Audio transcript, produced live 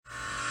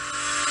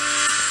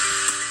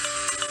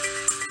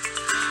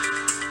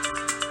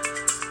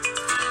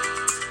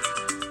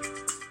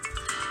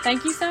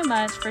Thank you so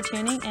much for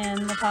tuning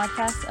in the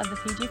podcast of the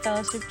PG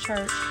Fellowship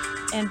Church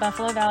in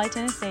Buffalo Valley,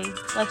 Tennessee.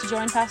 Let's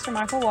join Pastor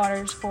Michael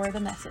Waters for the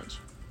message.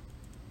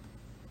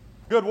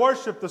 Good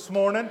worship this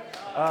morning.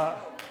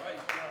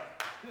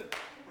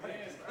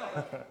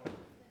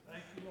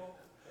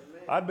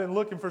 I've been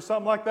looking for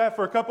something like that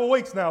for a couple of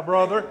weeks now,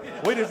 brother.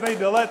 We just need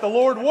to let the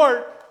Lord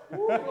work.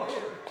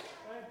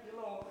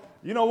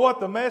 You know what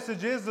the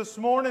message is this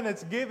morning?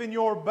 It's giving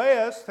your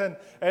best, and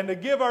to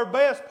give our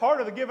best, part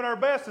of the giving our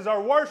best is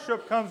our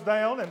worship comes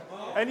down,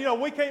 and you know,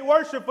 we can't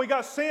worship if we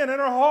got sin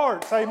in our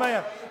hearts,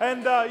 amen.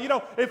 And you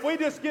know, if we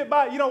just get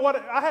by, you know what,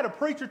 I had a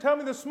preacher tell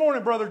me this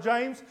morning, Brother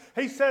James,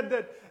 he said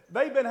that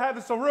they've been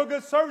having some real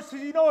good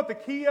services. You know what the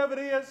key of it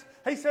is?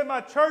 He said, my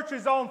church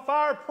is on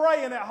fire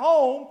praying at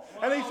home.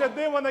 And he said,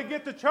 then when they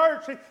get to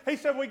church, he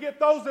said, we get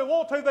those that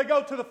want to, they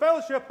go to the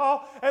fellowship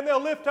hall and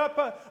they'll lift up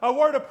a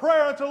word of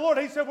prayer unto the Lord.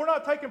 He said, we're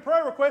not taking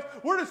prayer requests.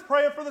 We're just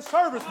praying for the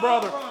service,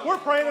 brother. We're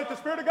praying that the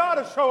Spirit of God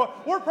will show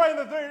up. We're praying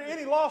that there are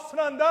any lost and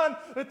undone,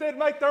 that they'd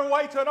make their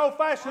way to an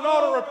old-fashioned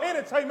altar of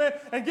repentance, amen,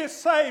 and get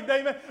saved,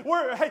 amen.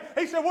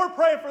 He said, we're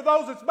praying for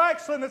those that's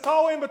backslidden, that's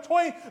all in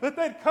between, that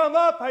they'd come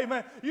up,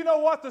 amen. You know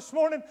what, this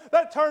morning,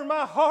 that turned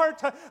my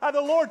heart. The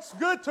Lord's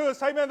good to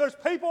us, amen. There's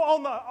people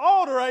on the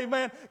altar,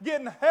 amen,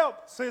 getting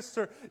help,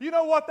 sister. You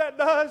know what that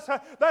does?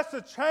 That's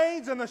the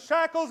chains and the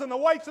shackles and the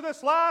weights of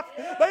this life.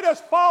 They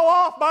just fall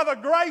off by the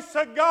grace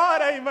of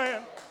God,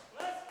 amen.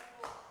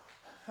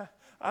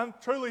 I'm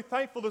truly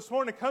thankful this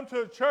morning to come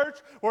to a church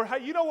where,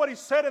 you know what he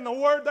said in the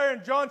Word there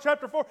in John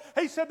chapter 4?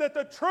 He said that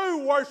the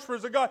true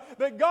worshipers of God,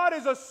 that God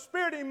is a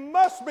spirit, He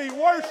must be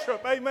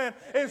worshiped, amen,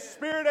 in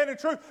spirit and in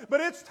truth.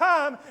 But it's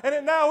time, and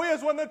it now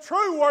is, when the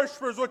true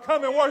worshipers will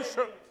come and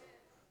worship.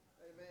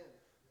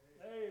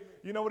 Amen.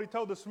 You know what he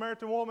told the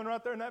Samaritan woman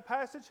right there in that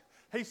passage?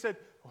 He said,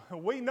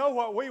 we know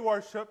what we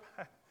worship.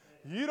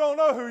 You don't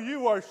know who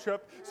you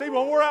worship. See,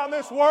 when we're out in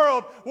this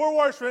world, we're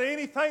worshiping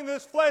anything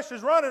this flesh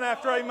is running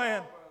after,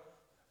 amen.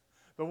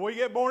 But we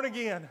get born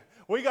again.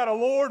 We got a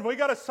Lord, we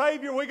got a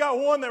Savior, we got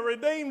one that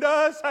redeemed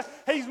us.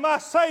 He's my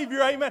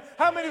Savior, amen.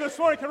 How many this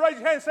morning can raise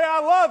your hand and say, I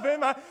love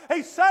Him?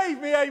 He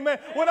saved me, amen.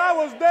 When I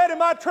was dead in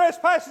my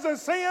trespasses and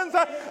sins,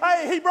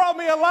 He brought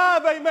me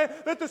alive, amen.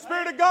 That the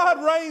Spirit of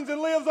God reigns and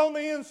lives on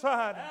the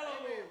inside.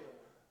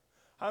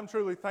 I'm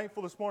truly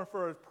thankful this morning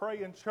for a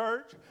praying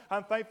church.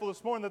 I'm thankful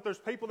this morning that there's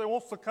people that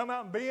wants to come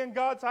out and be in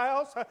God's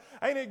house.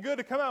 Ain't it good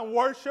to come out and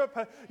worship?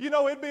 You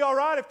know, it'd be all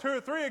right if 2 or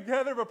 3 are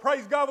together, but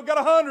praise God, we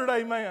got 100,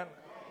 amen.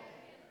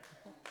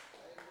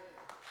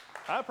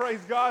 I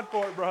praise God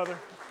for it, brother.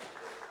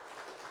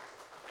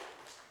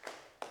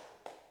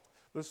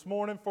 This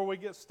morning, before we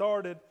get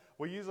started,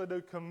 we usually do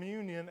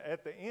communion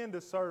at the end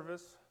of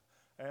service.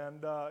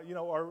 And, you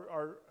know,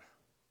 our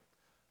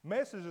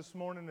message this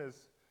morning is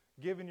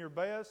giving your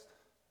best.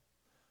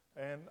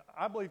 And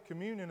I believe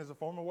communion is a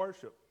form of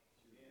worship.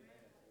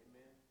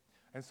 Amen.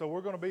 And so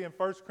we're going to be in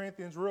 1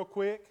 Corinthians real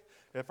quick.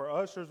 If our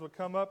ushers would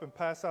come up and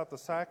pass out the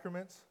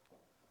sacraments.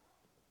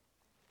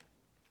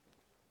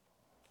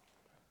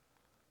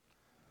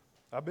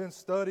 I've been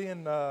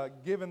studying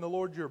giving the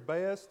Lord your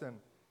best.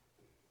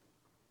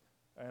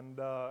 And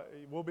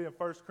we'll be in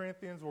 1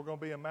 Corinthians. We're going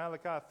to be in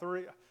Malachi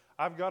 3.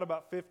 I've got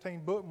about 15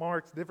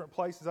 bookmarks, different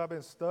places I've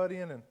been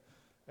studying.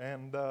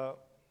 And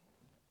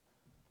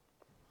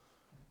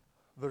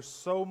there's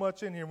so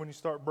much in here when you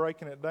start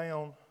breaking it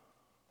down.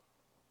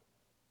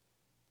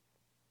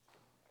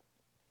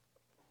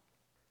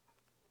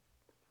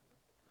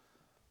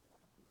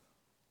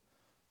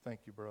 Thank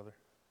you, brother.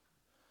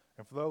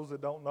 And for those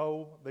that don't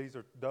know, these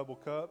are double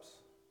cups.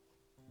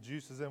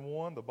 Juice is in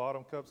one. The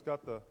bottom cup's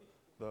got the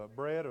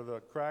bread or the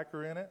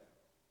cracker in it.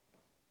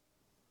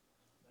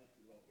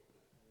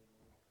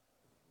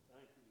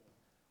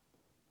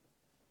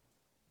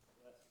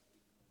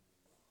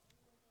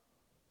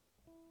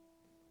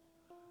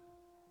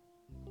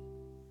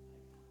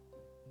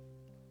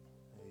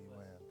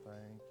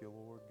 Thank you,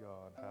 Lord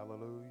God.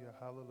 Hallelujah,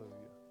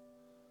 hallelujah,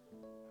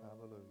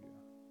 hallelujah.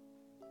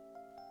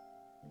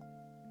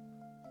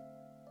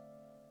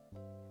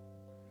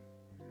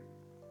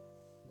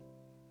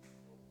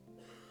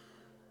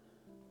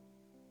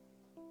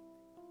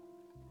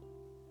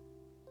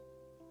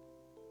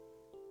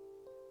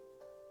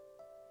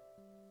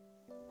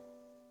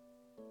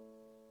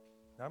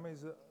 How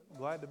many's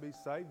glad to be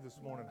saved this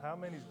morning? How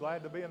many's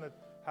glad to be in the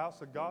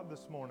house of God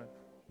this morning?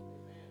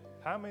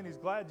 How many's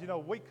glad, you know,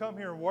 we come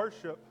here and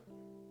worship.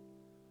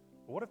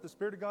 What if the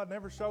Spirit of God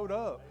never showed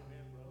up?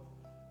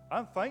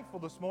 I'm thankful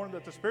this morning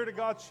that the Spirit of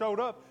God showed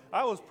up.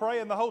 I was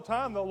praying the whole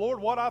time, the Lord,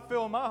 what I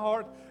feel in my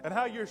heart and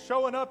how you're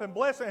showing up and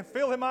blessing and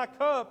filling my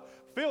cup.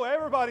 Fill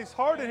everybody's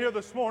heart in here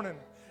this morning.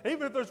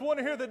 Even if there's one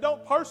in here that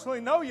don't personally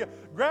know you,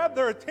 grab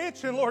their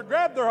attention, Lord,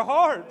 grab their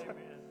heart.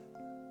 Amen.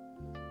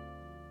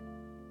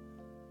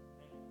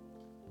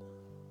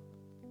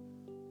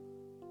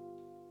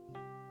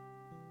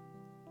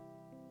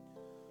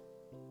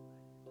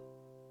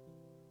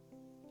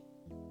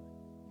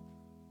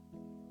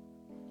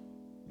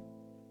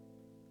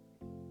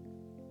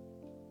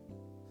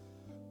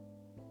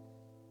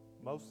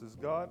 Most is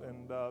God.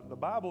 And the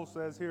Bible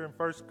says here in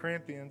 1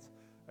 Corinthians,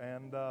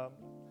 and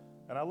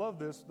I love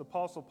this, the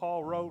Apostle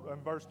Paul wrote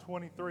in verse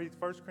 23,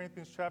 1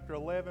 Corinthians chapter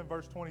 11,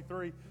 verse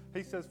 23,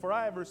 he says, "For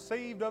I have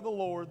received of the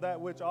Lord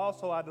that which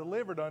also I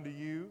delivered unto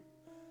you,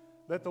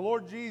 that the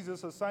Lord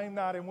Jesus, the same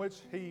night in which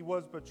he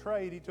was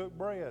betrayed, he took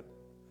bread."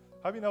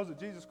 How many knows that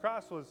Jesus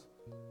Christ was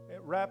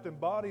wrapped in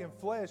body and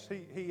flesh?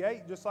 He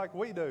ate just like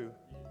we do.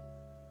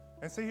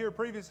 And see here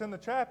previous in the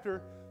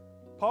chapter,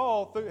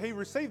 Paul, he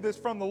received this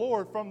from the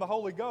Lord, from the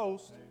Holy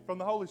Ghost, from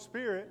the Holy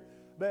Spirit,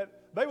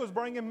 that they was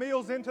bringing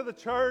meals into the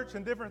church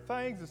and different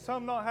things, and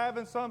some not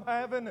having, some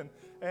having,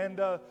 and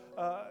the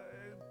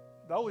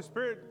Holy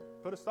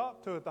Spirit put a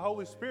stop to it. The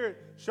Holy Spirit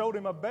showed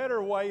him a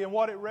better way and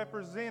what it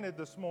represented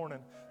this morning.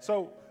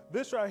 So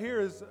this right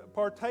here is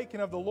partaking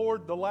of the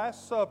Lord, the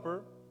Last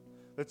Supper,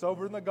 that's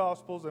over in the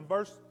Gospels. And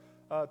verse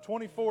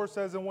 24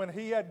 says, "And when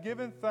he had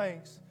given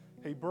thanks,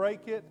 he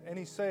brake it, and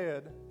he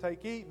said,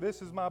 Take, eat,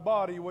 this is my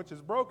body, which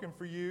is broken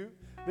for you.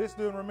 This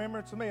do in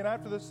remembrance of me. And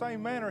after the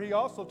same manner he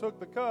also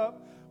took the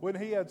cup, when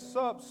he had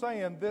supped,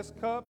 saying, This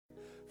cup,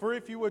 for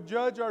if you would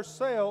judge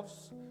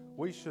ourselves,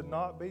 we should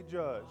not be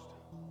judged."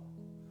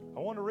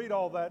 I want to read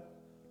all that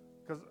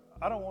because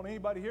I don't want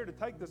anybody here to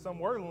take this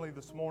unworthily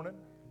this morning.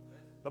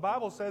 The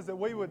Bible says that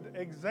we would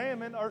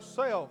examine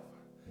ourselves,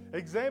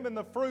 examine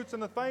the fruits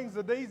and the things,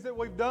 the deeds that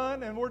we've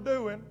done and we're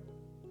doing.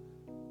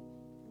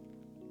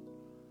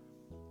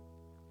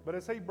 But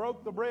as he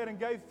broke the bread and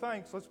gave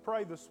thanks, let's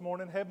pray this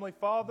morning. Heavenly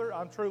Father,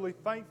 I'm truly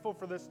thankful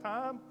for this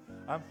time.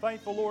 I'm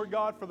thankful, Lord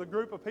God, for the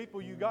group of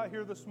people you got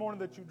here this morning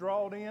that you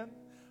drawed in.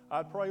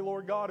 I pray,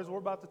 Lord God, as we're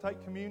about to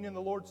take communion,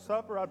 the Lord's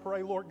Supper, I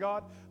pray, Lord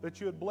God, that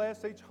you would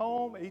bless each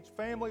home, each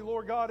family,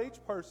 Lord God,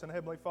 each person,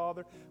 Heavenly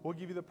Father. We'll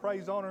give you the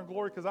praise, honor, and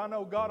glory because I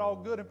know, God, all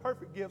good and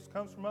perfect gifts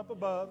comes from up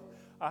above.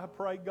 I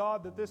pray,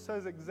 God, that this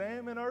says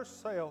examine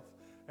ourselves.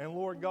 And,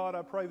 Lord God,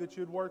 I pray that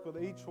you'd work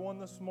with each one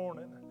this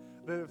morning.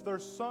 That if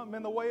there's something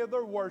in the way of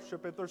their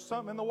worship, if there's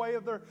something in the way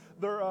of their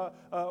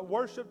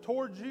worship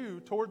towards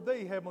you, toward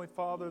thee, Heavenly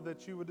Father,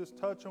 that you would just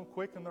touch them,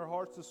 quicken their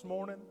hearts this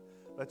morning.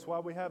 That's why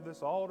we have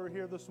this altar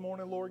here this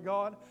morning, Lord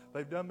God.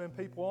 They've done been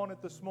people on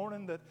it this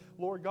morning that,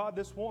 Lord God,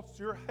 this wants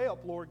your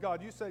help, Lord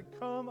God. You said,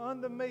 "Come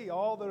unto me,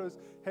 all that is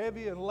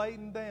heavy and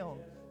laden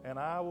down, and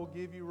I will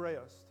give you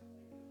rest."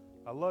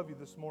 I love you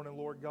this morning,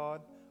 Lord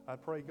God. I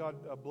pray, God,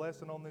 a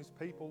blessing on these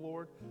people,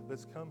 Lord,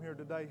 that's come here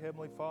today,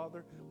 Heavenly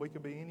Father. We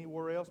could be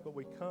anywhere else, but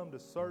we come to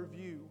serve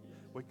you.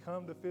 We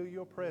come to feel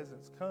your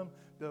presence. Come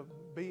to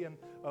be in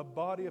a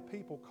body of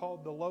people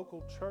called the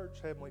local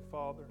church, Heavenly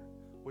Father.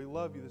 We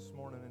love you this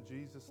morning in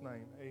Jesus'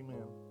 name.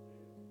 Amen.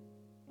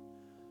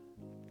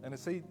 And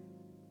as he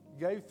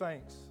gave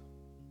thanks,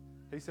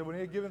 he said, when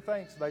he had given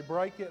thanks, they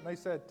break it and they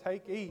said,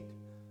 "Take, eat.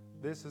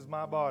 This is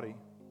my body."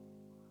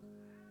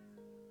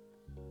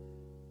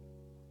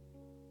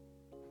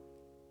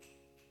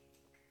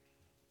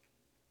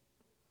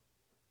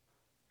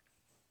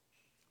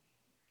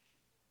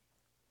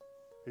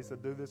 He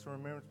said, "Do this in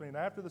remembrance of me." And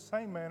after the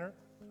same manner,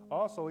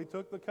 also he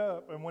took the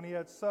cup, and when he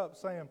had supped,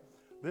 saying,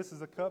 "This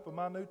is a cup of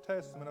my New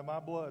Testament of my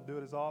blood. Do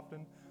it as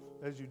often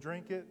as you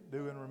drink it.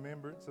 Do in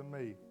remembrance of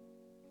me."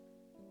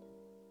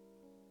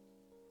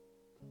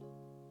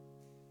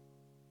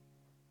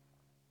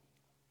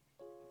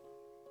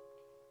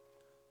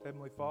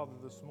 Heavenly Father,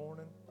 this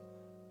morning,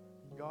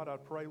 God, I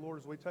pray, Lord,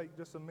 as we take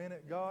just a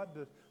minute,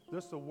 God,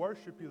 just to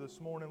worship you this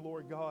morning,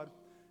 Lord God,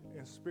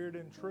 in spirit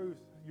and truth.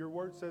 Your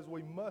word says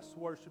we must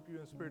worship you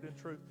in spirit and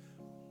truth.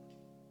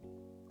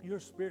 Your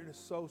spirit is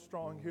so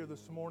strong here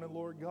this morning,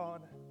 Lord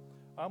God.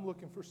 I'm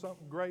looking for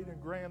something great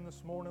and grand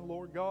this morning,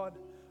 Lord God.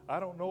 I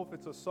don't know if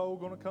it's a soul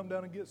going to come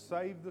down and get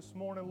saved this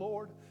morning,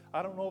 Lord.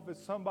 I don't know if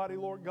it's somebody,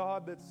 Lord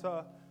God, that's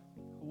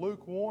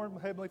lukewarm,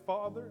 Heavenly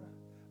Father,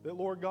 that,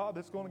 Lord God,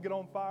 that's going to get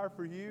on fire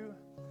for you.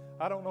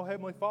 I don't know,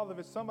 Heavenly Father, if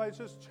it's somebody that's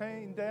just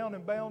chained down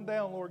and bound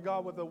down, Lord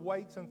God, with the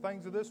weights and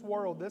things of this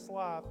world, this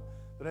life,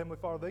 that, Heavenly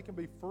Father, they can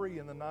be free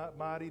in the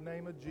mighty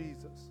name of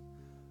Jesus.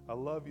 I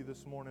love you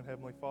this morning,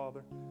 Heavenly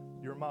Father.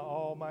 You're my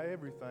all, my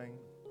everything.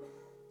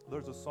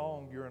 There's a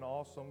song, "You're an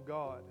awesome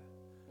God."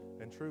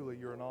 And truly,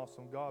 you're an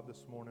awesome God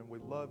this morning. We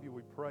love you.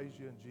 We praise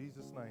you in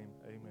Jesus' name.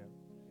 Amen.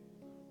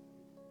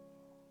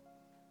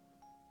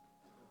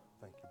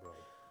 Thank you, brother.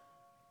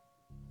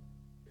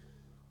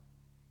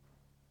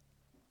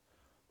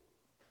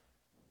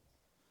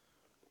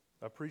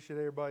 I appreciate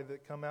everybody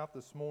that come out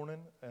this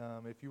morning.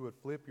 If you would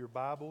flip your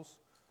Bibles,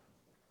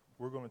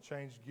 we're going to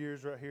change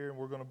gears right here, and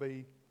we're going to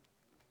be,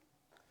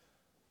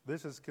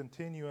 this is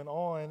continuing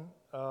on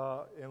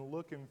and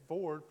looking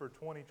forward for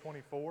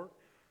 2024.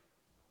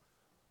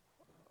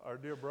 Our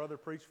dear brother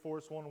preached for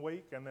us one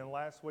week, and then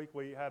last week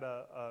we had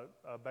a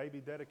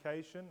baby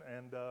dedication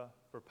and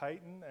for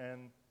Peyton,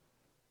 and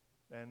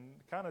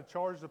kind of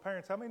charged the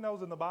parents. How many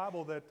knows in the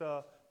Bible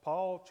that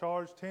Paul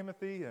charged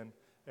Timothy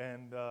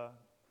and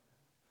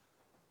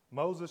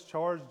Moses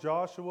charged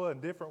Joshua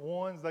and different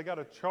ones? They got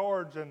a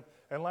charge, and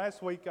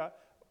last week,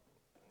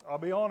 I'll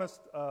be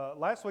honest,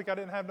 last week I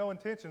didn't have no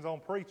intentions on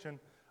preaching.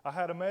 I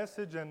had a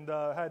message and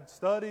had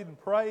studied and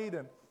prayed,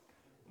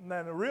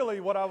 And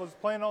really what I was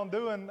planning on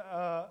doing,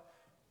 I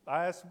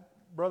asked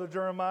Brother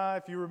Jeremiah,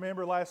 if you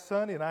remember last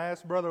Sunday, and I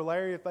asked Brother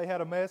Larry if they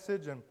had a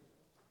message.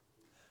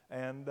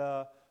 And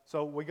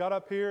so we got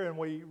up here and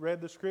we read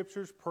the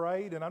Scriptures,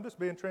 prayed, and I'm just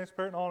being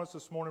transparent and honest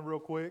this morning real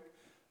quick.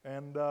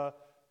 And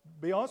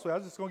be honest with you, I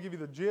was just going to give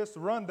you the gist,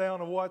 the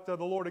rundown of what the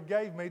Lord had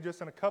gave me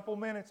just in a couple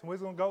minutes, and we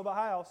was going to go to the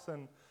house.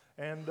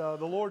 And the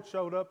Lord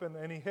showed up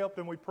and He helped,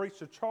 and we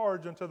preached a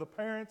charge unto the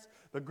parents,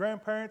 the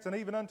grandparents, and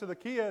even unto the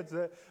kids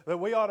that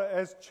we ought to,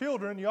 as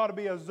children, you ought to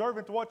be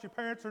observant to what your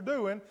parents are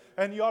doing,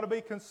 and you ought to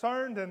be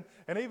concerned, and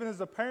even as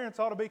the parents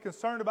ought to be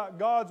concerned about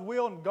God's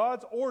will and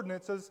God's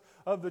ordinances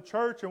of the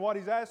church and what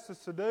He's asked us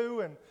to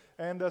do.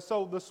 And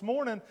so this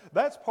morning,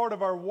 that's part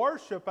of our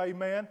worship,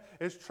 amen,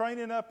 is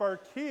training up our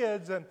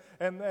kids. And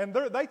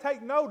they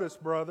take notice,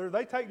 brother.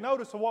 They take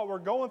notice of what we're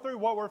going through,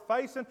 what we're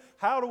facing.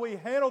 How do we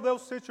handle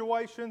those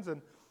situations?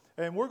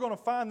 And we're going to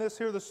find this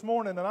here this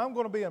morning. And I'm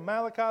going to be in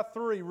Malachi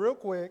 3 real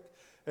quick.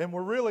 And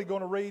we're really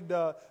going to read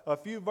a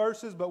few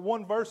verses, but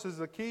one verse is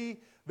the key.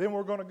 Then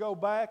we're going to go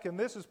back. And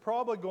this is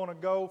probably going to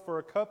go for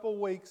a couple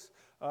weeks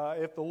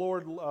if the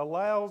Lord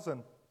allows.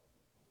 And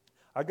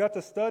I got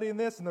to studying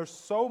this, and there's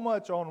so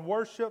much on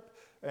worship,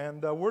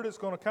 and we're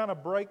just going to kind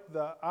of break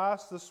the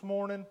ice this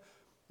morning,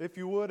 if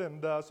you would.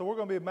 And so we're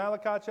going to be in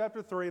Malachi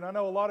chapter 3, and I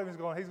know a lot of he's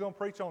going to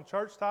preach on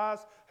church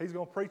tithes. He's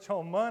going to preach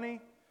on money.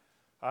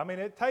 I mean,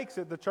 it takes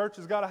it. The church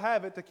has got to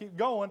have it to keep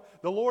going.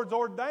 The Lord's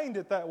ordained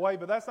it that way,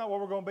 but that's not what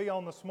we're going to be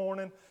on this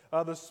morning.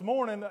 This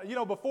morning,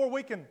 before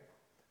we can,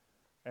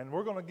 and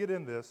we're going to get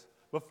in this,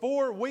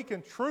 before we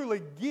can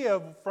truly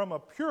give from a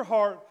pure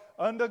heart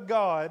unto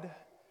God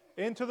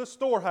into the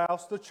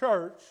storehouse, the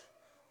church,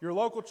 your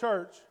local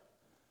church,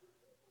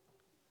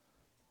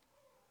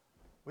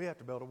 we have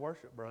to be able to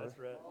worship, brother. That's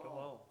right. Come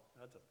on.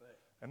 That's a fact.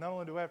 And not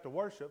only do we have to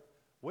worship,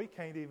 we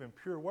can't even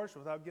pure worship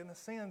without getting the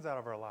sins out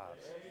of our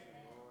lives.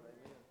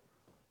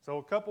 So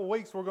a couple of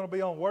weeks we're going to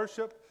be on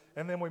worship,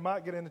 and then we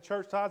might get into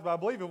church tithes. But I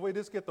believe if we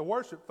just get the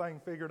worship thing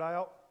figured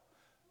out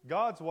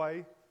God's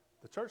way,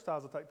 the church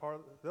tithes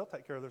will they'll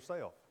take care of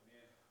themselves.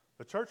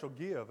 The church will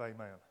give,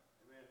 amen.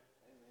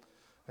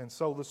 And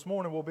so this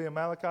morning we'll be in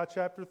Malachi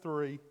chapter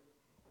 3,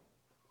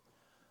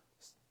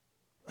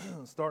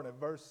 starting at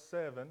verse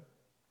 7.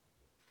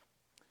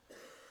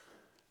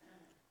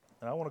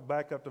 And I want to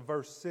back up to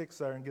verse 6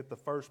 there and get the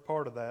first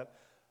part of that.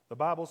 The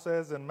Bible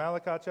says in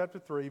Malachi chapter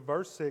 3,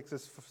 verse 6,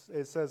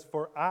 it says,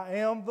 "For I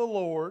am the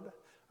Lord,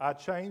 I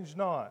change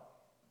not."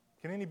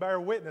 Can anybody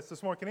bear witness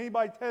this morning? Can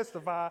anybody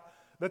testify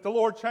that the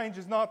Lord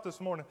changes not this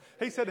morning?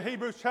 He said in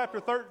Hebrews chapter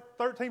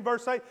 13,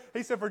 verse 8,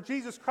 He said, "For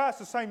Jesus Christ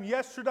the same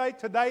yesterday,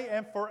 today,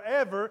 and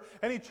forever,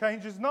 and He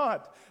changes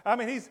not." I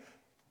mean,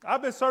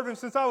 I've been serving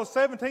since I was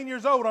 17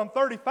 years old. I'm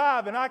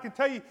 35, and I can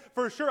tell you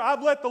for sure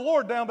I've let the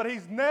Lord down, but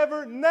He's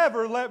never,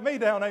 never let me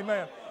down,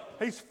 amen.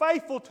 He's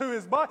faithful to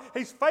His body.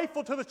 He's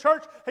faithful to the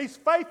church. He's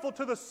faithful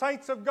to the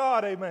saints of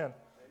God, amen.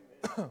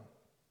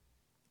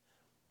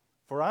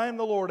 "For I am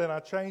the Lord, and I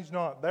change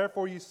not.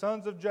 Therefore ye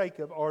sons of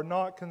Jacob are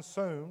not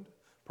consumed."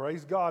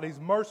 Praise God. He's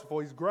merciful.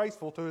 He's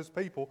graceful to His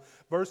people.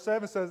 Verse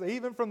 7 says,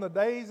 "Even from the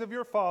days of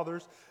your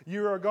fathers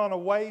you are gone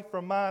away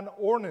from mine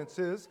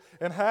ordinances,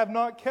 and have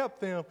not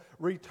kept them.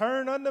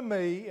 Return unto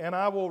me, and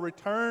I will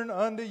return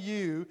unto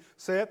you,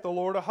 saith the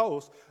Lord of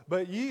hosts.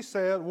 But ye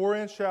said,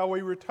 Wherein shall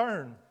we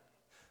return?"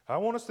 I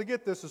want us to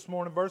get this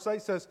morning. Verse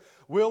 8 says,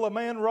 "Will a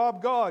man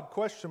rob God? ?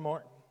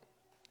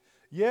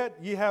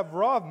 Yet ye have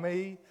robbed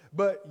me,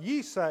 but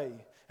ye say,"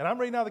 and I'm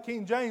reading out the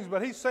King James,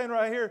 but he's saying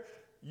right here,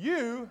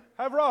 "You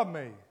have robbed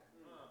me."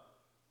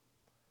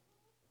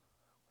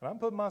 And I'm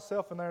putting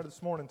myself in there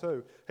this morning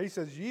too. He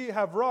says, "Ye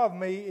have robbed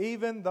me,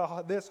 even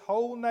this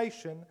whole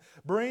nation.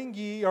 Bring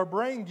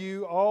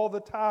you all the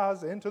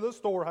tithes into the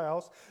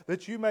storehouse,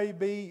 that you may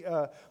be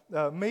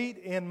meat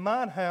in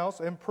mine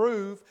house, and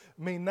prove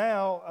me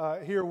now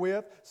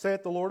herewith,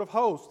 saith the Lord of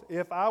hosts.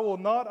 If I will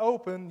not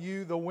open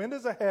you the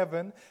windows of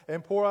heaven,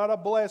 and pour out a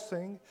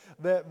blessing,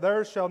 that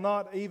there shall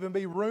not even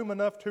be room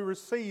enough to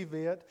receive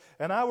it,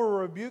 and I will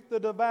rebuke the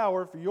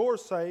devourer for your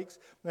sakes,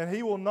 and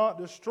he will not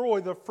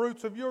destroy the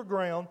fruits of your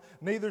ground,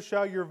 neither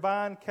shall your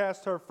vine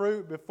cast her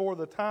fruit before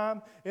the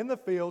time in the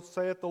field,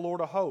 saith the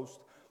Lord of hosts.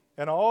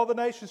 And all the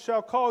nations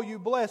shall call you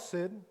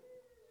blessed,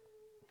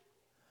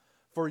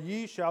 for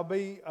ye shall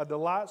be a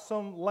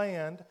delightsome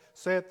land,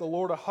 saith the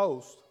Lord of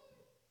hosts."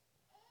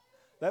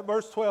 That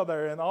verse 12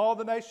 there, "And all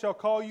the nations shall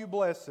call you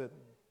blessed."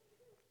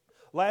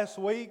 Last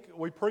week,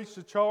 we preached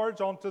a charge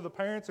onto the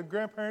parents and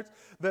grandparents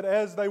that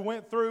as they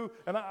went through,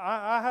 and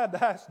I had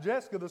to ask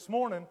Jessica this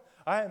morning,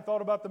 I hadn't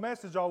thought about the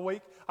message all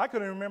week. I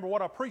couldn't even remember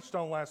what I preached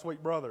on last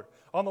week, brother.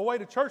 On the way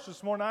to church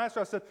this morning, I asked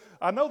her, I said,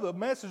 "I know the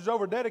message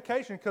over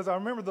dedication because I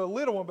remember the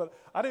little one, but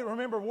I didn't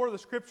remember where the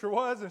scripture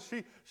was."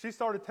 And she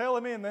started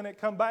telling me, and then it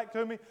come back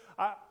to me.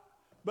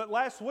 But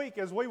last week,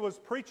 as we was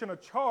preaching a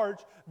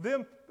charge,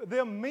 them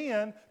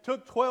men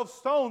took 12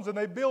 stones and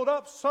they built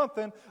up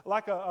something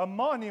like a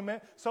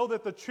monument so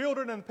that the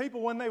children and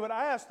people, when they would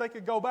ask, they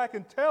could go back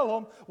and tell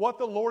them what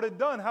the Lord had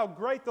done, how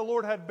great the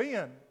Lord had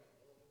been.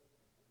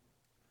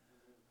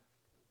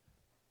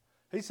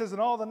 He says,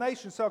 and all the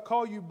nations shall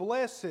call you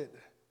blessed.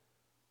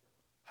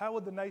 How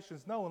would the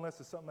nations know unless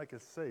it's something they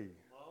could see?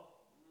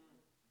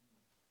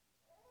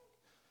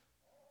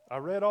 I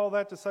read all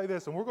that to say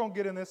this, and we're going to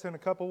get in this in a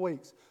couple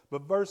weeks.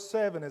 But verse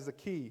 7 is the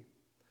key.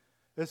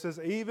 It says,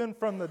 even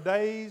from the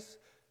days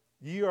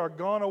ye are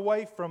gone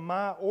away from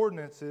my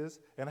ordinances,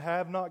 and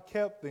have not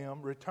kept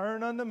them,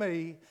 return unto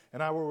me,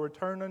 and I will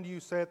return unto you,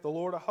 saith the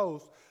Lord of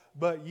hosts.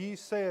 But ye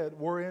said,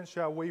 wherein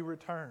shall we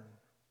return?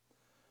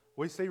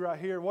 We see right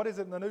here, what is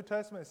it in the New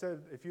Testament? It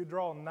said, if you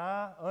draw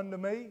nigh unto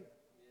me.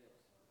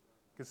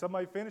 Can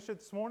somebody finish it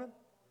this morning?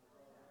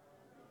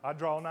 I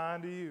draw nigh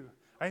unto you.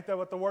 Ain't that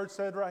what the Word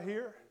said right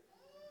here?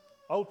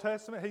 Old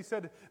Testament, He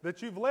said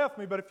that you've left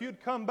me, but if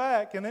you'd come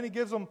back, and then He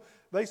gives them,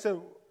 they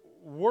said,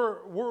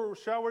 where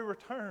shall we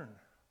return?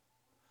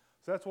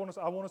 So that's what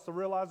I want us to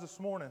realize this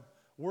morning.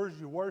 Where's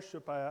your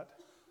worship at?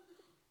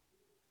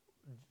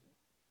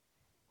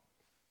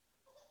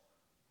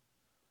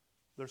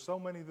 There's so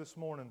many this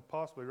morning,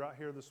 possibly right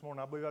here this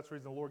morning. I believe that's the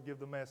reason the Lord gave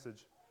the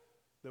message,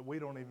 that we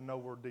don't even know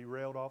we're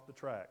derailed off the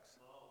tracks.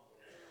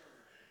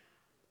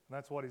 And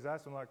that's what He's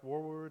asking, like, where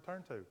will we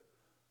return to?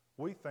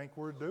 We think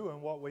we're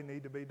doing what we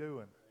need to be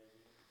doing.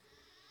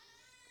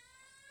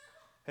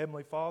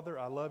 Heavenly Father,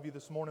 I love you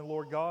this morning,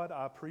 Lord God.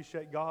 I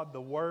appreciate, God, the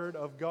Word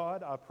of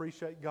God. I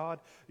appreciate, God,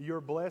 your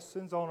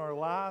blessings on our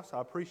lives. I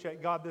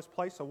appreciate, God, this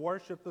place of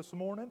worship this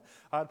morning.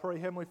 I pray,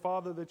 Heavenly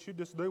Father, that you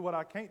just do what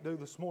I can't do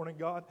this morning,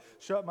 God.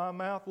 Shut my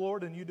mouth,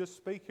 Lord, and you just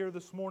speak here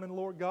this morning,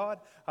 Lord God.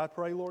 I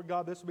pray, Lord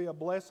God, this will be a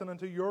blessing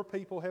unto your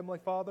people, Heavenly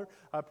Father.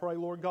 I pray,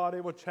 Lord God,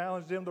 it will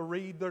challenge them to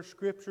read their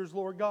scriptures,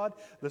 Lord God,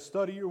 to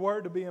study your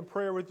Word, to be in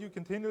prayer with you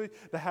continually,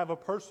 to have a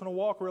personal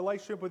walk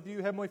relationship with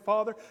you, Heavenly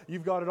Father.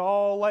 You've got it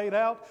all laid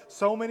out.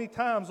 So many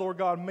times, Lord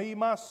God, me,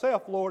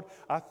 myself, Lord,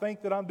 I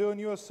think that I'm doing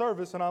you a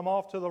service and I'm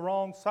off to the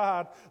wrong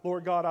side.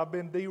 Lord God, I've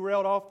been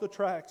derailed off the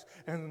tracks.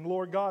 And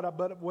Lord God,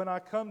 but when I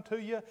come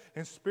to you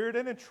in spirit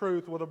and in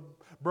truth with a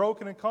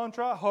broken and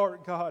contrite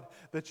heart, God,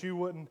 that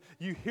you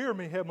hear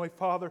me, Heavenly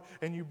Father,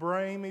 and you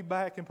bring me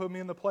back and put me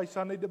in the place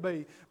I need to be.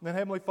 And then,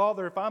 Heavenly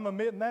Father, if I'm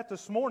admitting that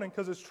this morning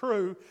because it's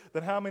true,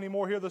 then how many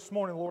more here this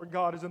morning, Lord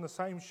God, is in the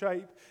same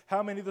shape?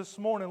 How many this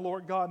morning,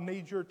 Lord God,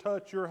 need your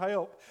touch, your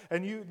help?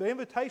 And the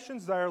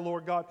invitation's there,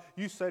 Lord God.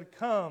 You said,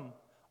 come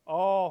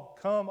all,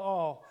 come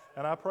all.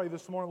 And I pray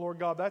this morning, Lord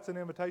God, that's an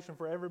invitation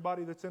for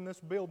everybody that's in this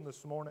building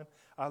this morning.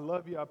 I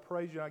love you, I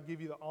praise you, I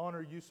give you the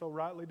honor you so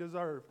rightly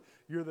deserve.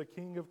 You're the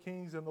King of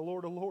kings and the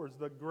Lord of lords,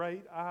 the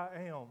great I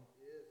am.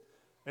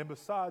 And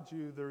besides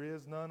you, there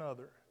is none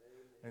other.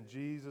 In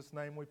Jesus'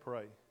 name we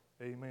pray.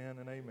 Amen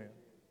and amen.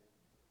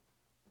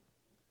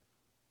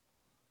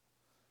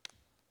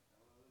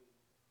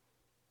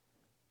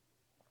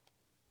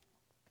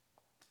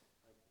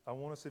 I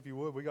want us, if you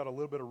would, we got a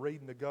little bit of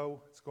reading to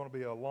go. It's going to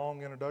be a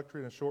long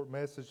introductory and a short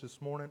message this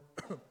morning.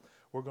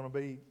 We're going to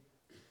be,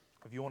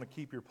 if you want to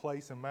keep your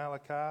place in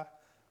Malachi,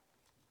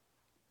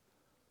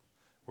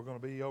 we're going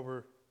to be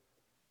over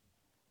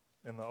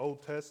in the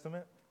Old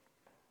Testament.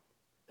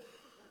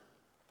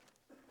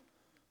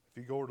 If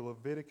you go to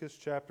Leviticus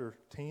chapter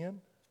 10,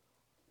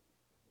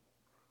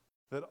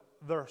 that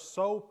their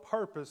sole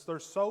purpose, their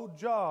sole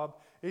job,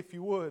 if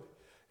you would,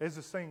 is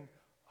to sing,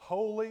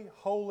 holy,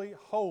 holy,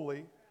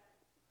 holy.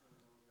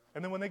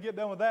 And then when they get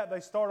done with that,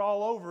 they start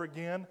all over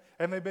again.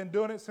 And they've been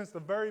doing it since the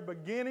very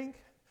beginning.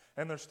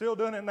 And they're still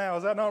doing it now.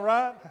 Is that not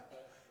right?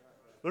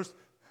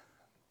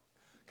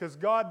 Because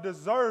God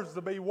deserves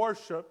to be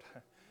worshiped.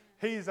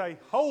 He's a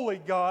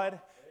holy God.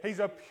 He's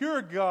a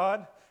pure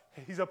God.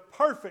 He's a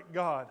perfect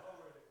God.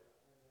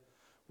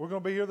 We're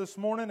going to be here this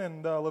morning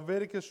in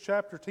Leviticus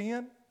chapter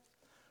 10.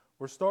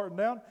 We're starting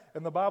down.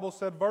 And the Bible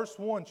said, verse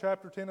 1,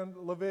 chapter 10 of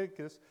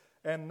Leviticus,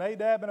 and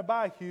Nadab and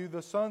Abihu,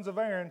 the sons of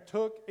Aaron,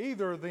 took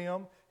either of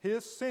them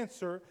his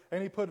censer,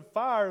 and he put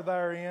fire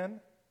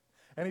therein,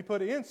 and he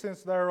put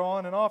incense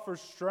thereon, and offered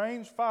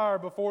strange fire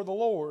before the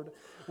Lord,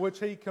 which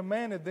he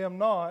commanded them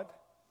not.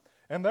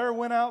 And there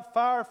went out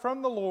fire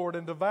from the Lord,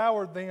 and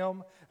devoured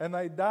them, and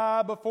they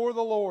died before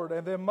the Lord.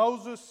 And then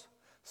Moses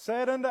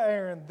said unto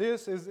Aaron,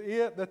 this is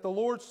it that the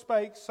Lord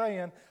spake,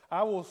 saying,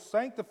 I will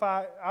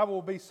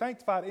be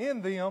sanctified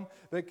in them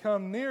that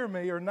come near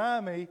me or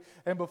nigh me,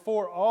 and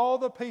before all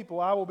the people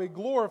I will be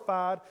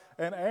glorified.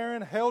 And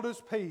Aaron held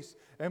his peace.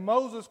 And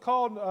Moses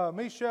called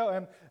Mishael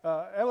and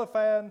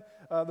Elephad,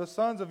 the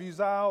sons of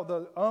Uzziel,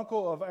 the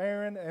uncle of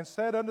Aaron, and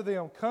said unto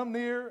them, come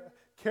near,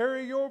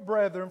 carry your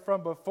brethren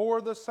from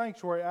before the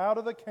sanctuary out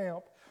of the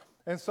camp.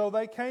 And so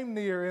they came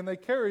near, and they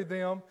carried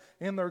them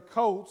in their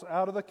coats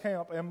out of the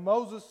camp. And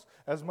Moses,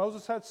 as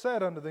Moses had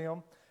said unto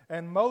them,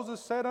 and Moses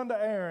said unto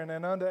Aaron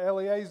and unto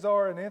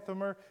Eleazar and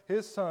Ithamar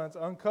his sons,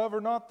 uncover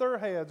not their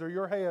heads or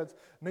your heads,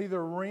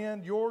 neither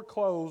rend your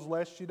clothes,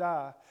 lest you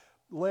die.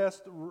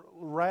 Lest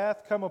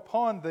wrath come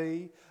upon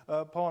thee,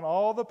 upon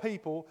all the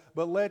people,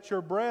 but let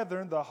your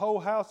brethren, the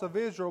whole house of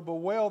Israel,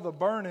 bewail the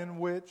burning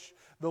which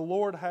the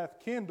Lord hath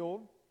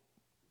kindled.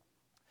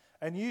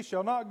 And ye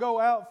shall not go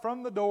out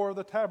from the door of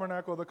the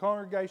tabernacle of the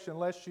congregation,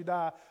 lest ye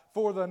die.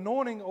 For the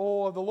anointing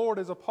oil of the Lord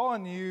is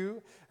upon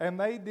you. And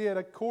they did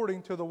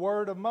according to the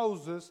word of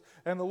Moses.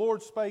 And the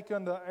Lord spake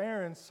unto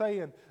Aaron,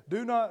 saying,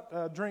 Do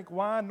not drink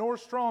wine nor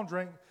strong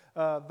drink,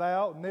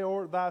 thou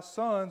nor thy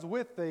sons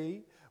with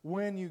thee,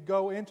 when you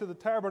go into the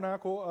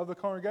tabernacle of the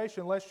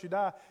congregation, lest you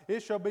die.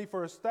 It shall be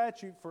for a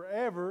statute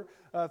forever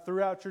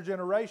throughout your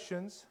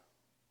generations.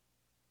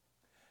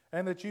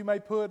 And that you may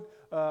put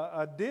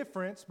a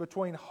difference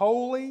between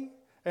holy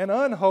and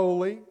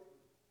unholy,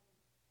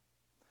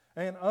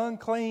 and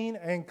unclean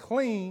and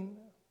clean,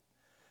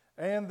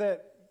 and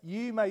that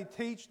ye may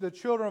teach the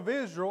children of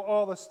Israel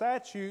all the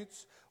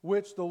statutes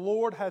which the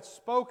Lord hath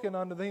spoken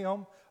unto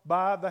them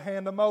by the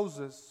hand of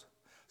Moses.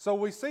 So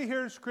we see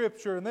here in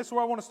Scripture, and this is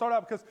where I want to start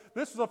out, because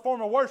this was a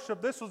form of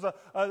worship. This was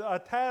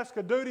a task,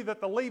 a duty that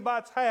the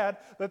Levites had,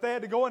 that they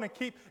had to go in and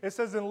keep. It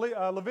says in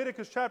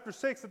Leviticus chapter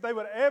 6 that they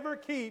would ever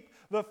keep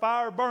the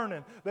fire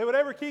burning. They would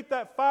ever keep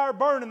that fire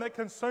burning that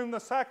consumed the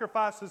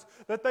sacrifices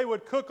that they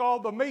would cook all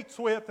the meats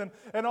with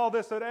and all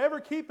this. They would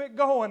ever keep it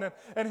going.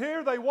 And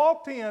here they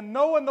walked in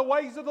knowing the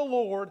ways of the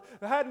Lord.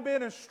 They hadn't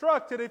been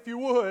instructed, if you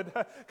would,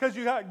 because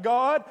you got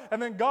God, and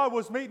then God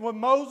was meeting with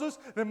Moses.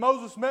 Then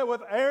Moses met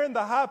with Aaron,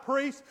 the high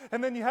priest.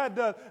 And then you had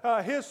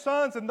his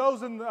sons and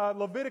those in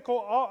Levitical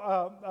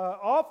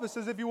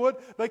offices, if you would.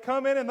 They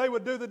come in and they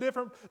would do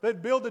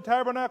they'd build the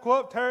tabernacle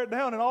up, tear it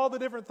down, and all the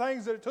different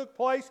things that took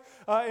place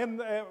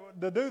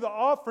to do the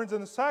offerings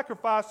and the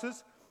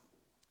sacrifices.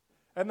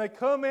 And they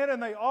come in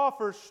and they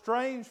offer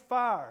strange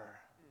fire.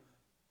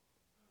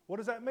 What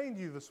does that mean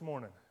to you this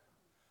morning?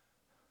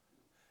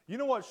 You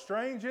know what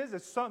strange is?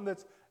 It's something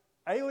that's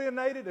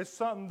alienated. It's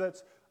something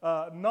that's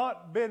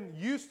not been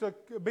used to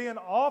being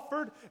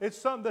offered. It's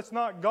something that's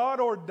not God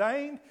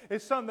ordained.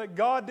 It's something that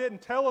God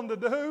didn't tell them to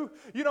do.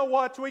 You know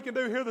what we can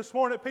do here this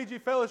morning at PG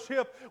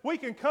Fellowship? We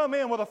can come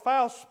in with a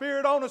foul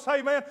spirit on us.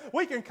 Hey man,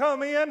 we can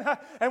come in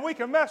and we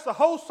can mess the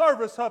whole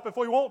service up if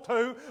we want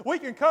to. We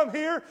can come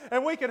here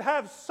and we can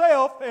have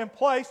self in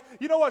place.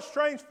 You know what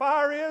strange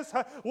fire is?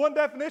 One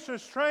definition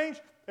of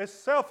strange is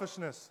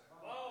selfishness.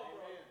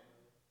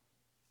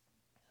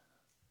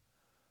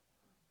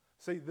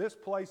 See, this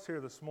place here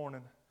this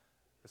morning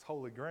is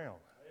holy ground.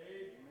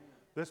 Amen.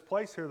 This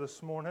place here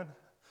this morning,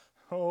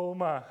 oh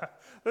my.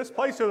 This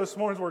place here this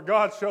morning is where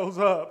God shows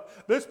up.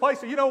 This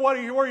place, you know what?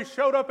 Where He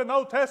showed up in the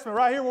Old Testament,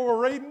 right here where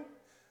we're reading?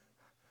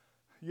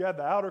 You had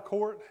the outer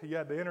court, you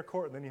had the inner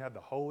court, and then you had the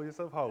holiest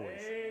of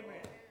holies.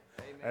 Amen.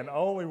 And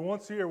only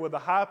once a year would the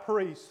high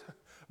priest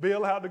be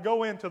allowed to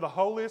go into the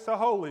holiest of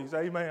holies.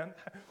 Amen.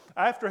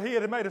 After he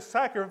had made a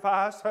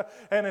sacrifice,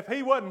 and if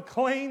he wasn't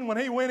clean when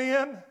he went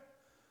in,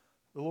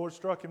 the Lord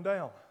struck him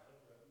down.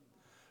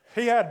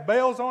 He had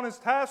bells on his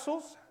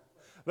tassels.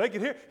 They could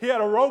hear. He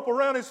had a rope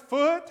around his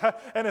foot.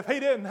 And if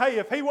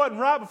he wasn't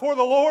right before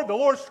the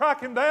Lord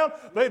struck him down,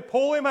 they'd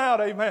pull him out.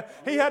 Amen.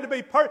 He had to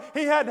be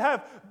he had to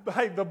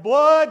have the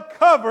blood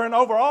covering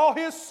over all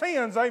his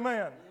sins.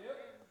 Amen.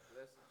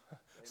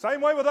 Same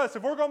way with us.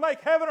 If we're going to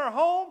make heaven our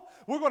home,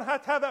 we're going to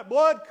have that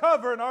blood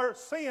covering our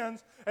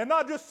sins. And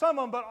not just some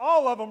of them, but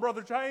all of them,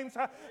 Brother James.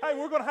 Hey,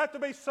 we're going to have to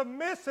be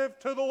submissive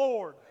to the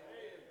Lord.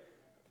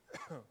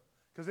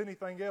 Because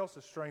anything else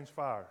is strange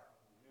fire.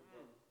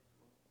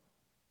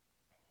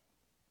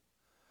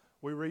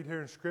 We read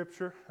here in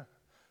Scripture,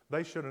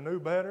 they should have knew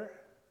better.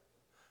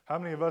 How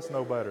many of us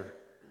know better?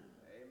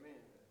 Amen.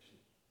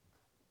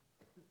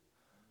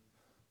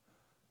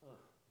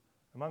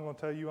 Am I going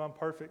to tell you I'm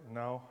perfect?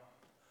 No.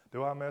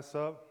 Do I mess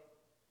up?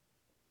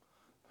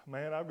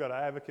 Man, I've got an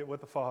advocate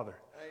with the Father.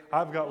 Amen.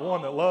 I've got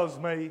one that loves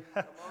me.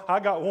 I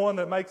got one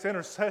that makes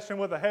intercession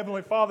with the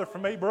Heavenly Father for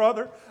me,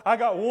 brother. I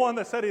got one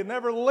that said He'd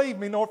never leave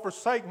me nor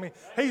forsake me.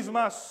 He's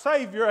my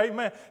Savior,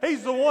 amen.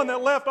 He's the one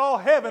that left all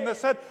heaven that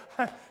said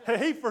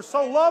He for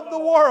so loved the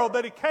world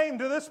that He came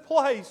to this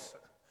place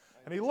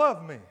and He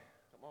loved me.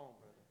 Come on,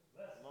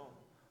 brother. Come on.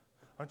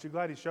 Aren't you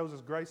glad He shows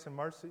His grace and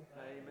mercy?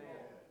 Amen.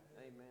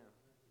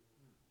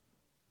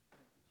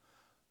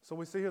 So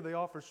we see here they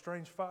offer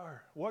strange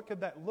fire. What could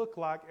that look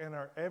like in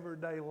our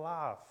everyday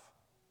life?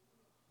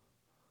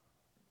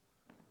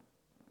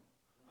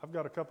 I've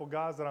got a couple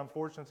guys that I'm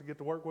fortunate to get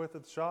to work with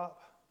at the shop.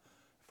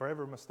 For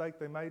every mistake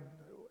they made,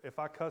 if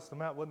I cussed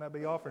them out, wouldn't that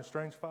be offering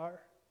strange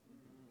fire?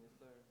 Yes,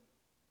 sir.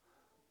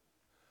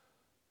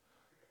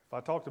 If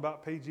I talked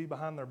about PG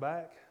behind their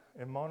back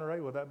in Monterey,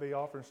 would that be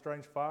offering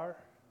strange fire?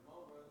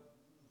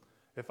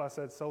 If I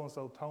said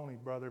so-and-so Tony,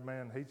 brother,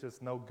 man, he's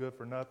just no good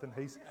for nothing.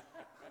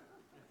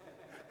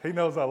 He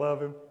knows I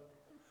love him.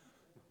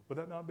 Would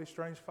that not be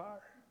strange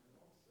fire?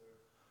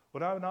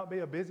 Would I not be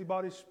a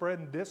busybody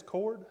spreading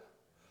discord?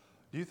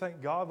 Do you think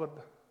God would?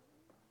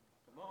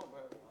 Come on,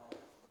 brother.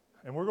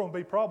 And we're going to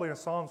be probably in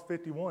Psalms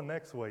 51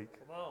 next week.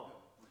 Come on.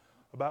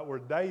 About where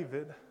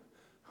David,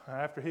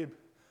 after he'd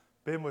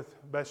been with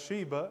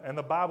Bathsheba, and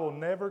the Bible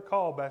never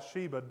called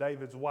Bathsheba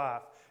David's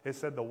wife. It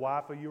said the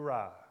wife of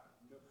Uriah.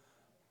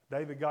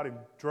 David got him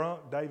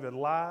drunk. David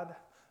lied.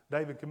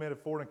 David committed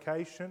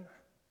fornication.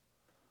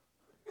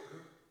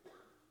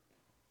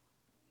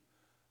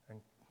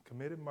 And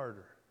committed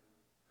murder.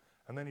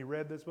 And then he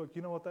read this book.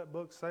 You know what that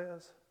book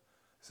says?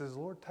 It says,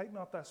 Lord, take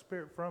not thy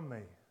spirit from me.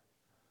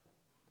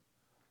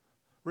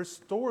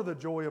 Restore the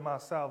joy of my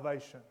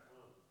salvation.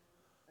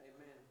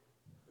 Amen.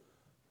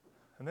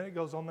 And then it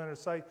goes on there to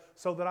say,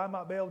 so that I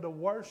might be able to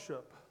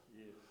worship.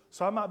 Yes.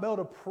 So I might be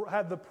able to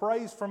have the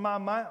praise from my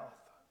mouth.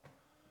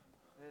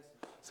 Yes.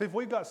 See, if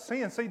we've got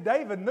sin, see,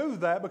 David knew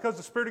that because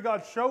the Spirit of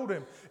God showed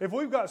him. If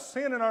we've got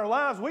sin in our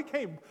lives, we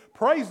can't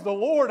praise the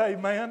Lord,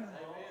 amen. Amen.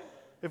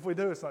 If we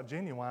do, it's not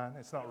genuine.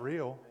 It's not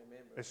real.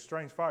 Amen, it's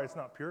strange fire. It's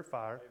not pure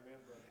fire. Amen,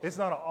 it's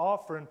not an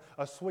offering,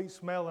 a sweet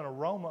smell and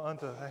aroma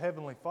unto a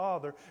heavenly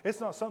Father. It's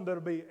not something that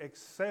will be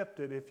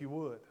accepted if you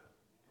would.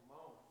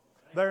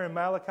 There in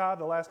Malachi,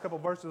 the last couple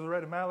of verses I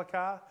read in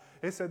Malachi,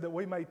 it said that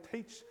we may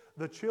teach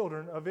the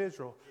children of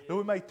Israel, that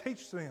we may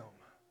teach them.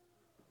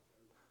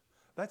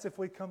 That's if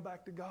we come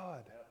back to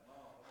God.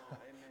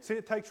 See,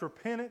 it takes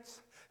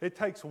repentance. It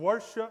takes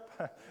worship.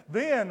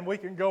 Then we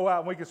can go out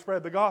and we can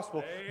spread the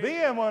gospel.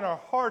 Then when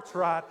our heart's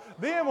right,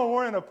 then when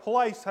we're in a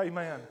place,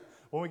 amen,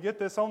 when we get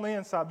this on the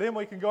inside, then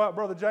we can go out.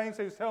 Brother James,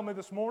 he was telling me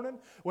this morning,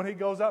 when he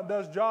goes out and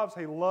does jobs,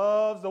 he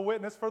loves the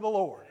witness for the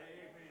Lord.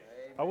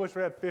 Amen. I wish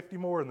we had 50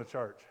 more in the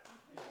church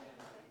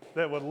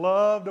that would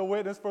love to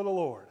witness for the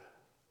Lord.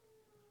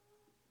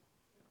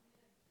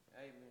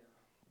 Amen.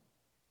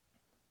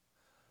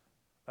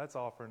 That's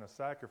offering a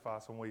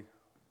sacrifice when we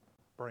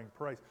bring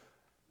praise.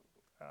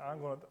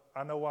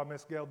 I know why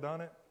Miss Gail done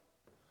it.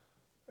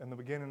 In the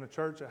beginning of the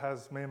church, it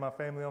has me and my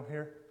family on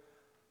here.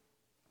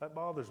 That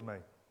bothers me,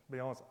 to be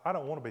honest. I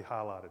don't want to be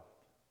highlighted.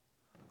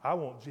 I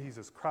want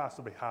Jesus Christ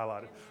to be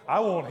highlighted.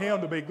 I want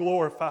Him to be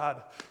glorified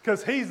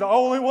because He's the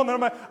only one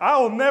that I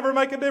will never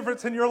make a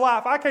difference in your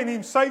life. I can't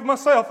even save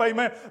myself,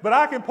 amen. But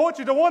I can point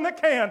you to one that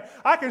can.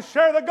 I can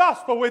share the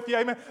gospel with you,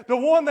 amen. The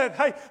one that,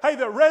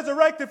 that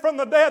resurrected from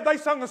the dead. They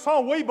sung the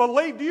song, We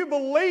Believe. Do you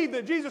believe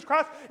that Jesus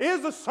Christ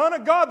is the Son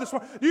of God this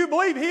morning? Do you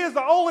believe He is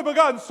the only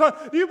begotten Son?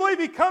 Do you believe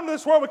He came to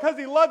this world because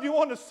He loved you,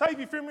 wanted to save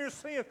you from your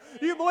sins?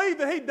 Do you believe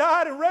that He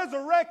died and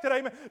resurrected,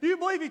 amen? Do you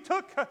believe He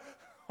took...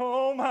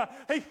 Oh my,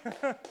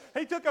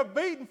 he took a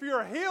beating for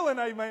your healing,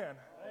 amen.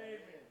 Amen.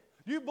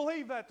 You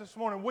believe that this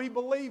morning? We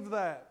believe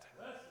that.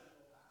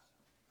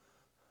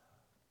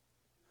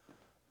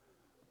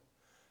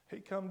 He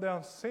come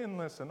down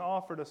sinless and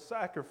offered a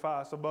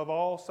sacrifice above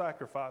all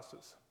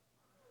sacrifices.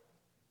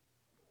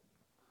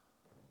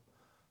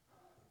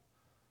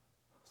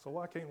 So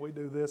why can't we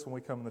do this when we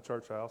come in the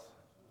church house?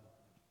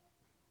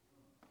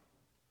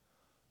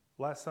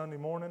 Last Sunday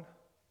morning,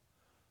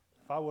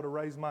 if I would have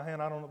raised my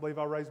hand, I don't believe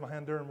I raised my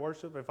hand during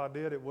worship. If I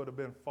did, it would have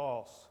been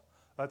false.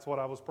 That's what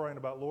I was praying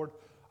about. Lord,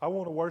 I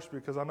want to worship you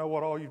because I know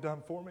what all you've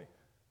done for me.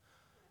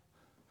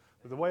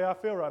 But the way I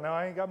feel right now,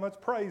 I ain't got much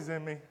praise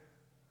in me.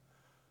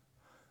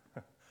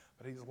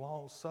 But He's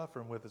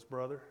long-suffering with us,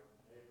 brother.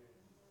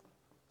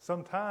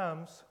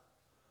 Sometimes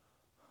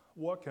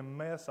what can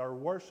mess our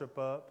worship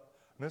up,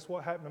 and this is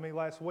what happened to me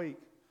last week,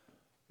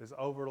 is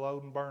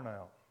overload and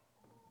burnout.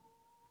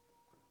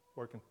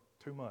 Working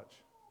too much.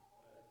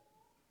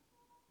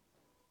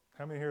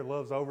 How many here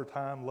loves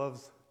overtime,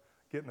 loves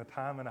getting a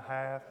time and a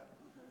half?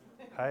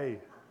 Hey,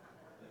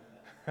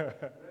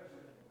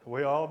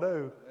 we all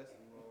do.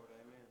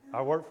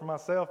 I work for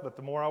myself, but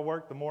the more I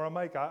work, the more I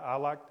make.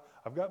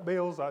 I've got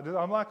bills.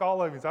 I'm like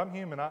all of you. I'm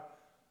human.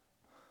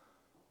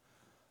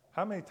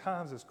 How many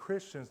times as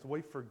Christians do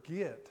we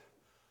forget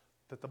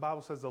that the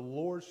Bible says the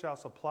Lord shall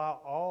supply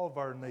all of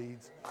our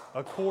needs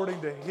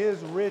according to His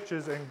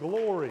riches and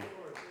glory?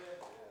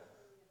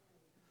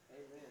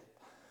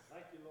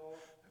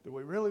 Do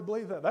we really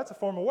believe that? That's a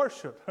form of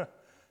worship.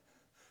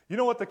 You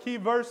know what the key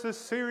verse this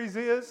series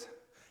is?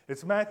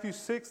 It's Matthew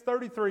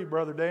 6:33,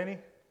 Brother Danny.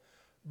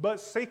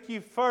 But seek ye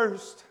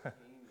first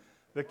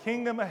the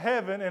kingdom of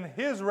heaven and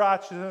His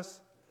righteousness.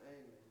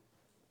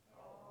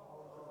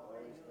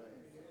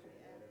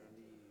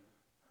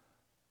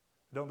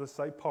 Don't just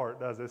say part,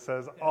 does it? It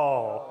says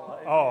all.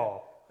 Amen.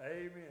 All.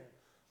 Amen.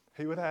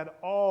 He would add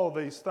all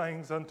these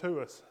things unto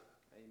us.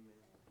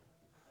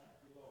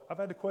 I've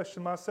had to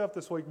question myself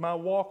this week, my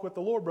walk with the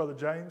Lord, Brother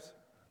James.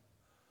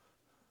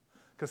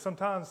 Because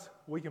sometimes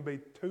we can be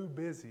too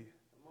busy.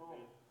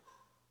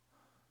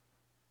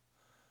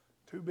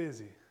 Too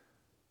busy.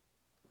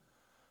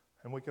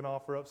 And we can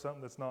offer up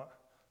something that's not.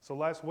 So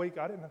last week,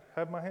 I didn't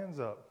have my hands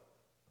up.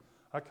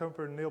 I come up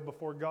here and kneel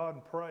before God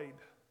and prayed.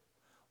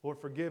 Lord,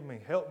 forgive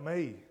me. Help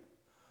me.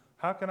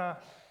 How can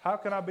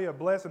I be a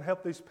blessing and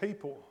help these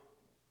people?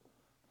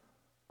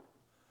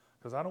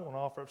 Because I don't want to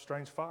offer up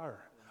strange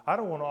fire. I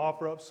don't want to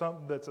offer up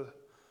something that's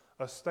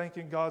a stink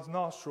in God's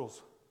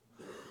nostrils.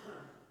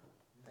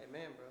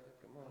 Amen, brother.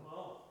 Come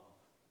on.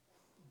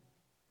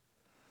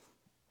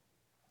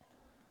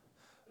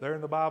 There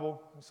in the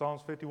Bible,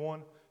 Psalms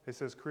 51, it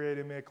says, create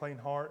in me a clean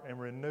heart and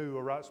renew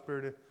a right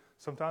spirit.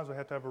 Sometimes we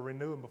have to have a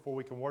renewing before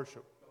we can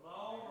worship. Come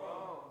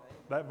on.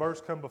 That verse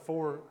come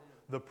before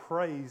the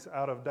praise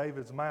out of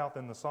David's mouth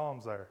in the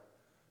Psalms there.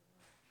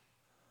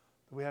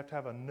 We have to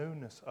have a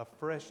newness, a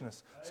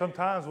freshness.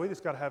 Sometimes we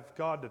just got to have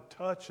God to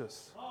touch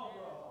us.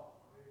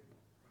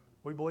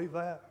 We believe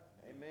that.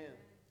 Amen.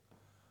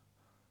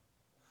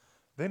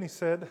 Then he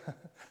said,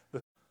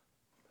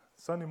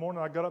 Sunday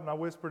morning I got up and I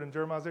whispered in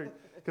Jeremiah's ear,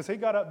 because he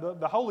got up,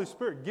 the Holy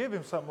Spirit gave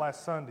him something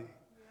last Sunday.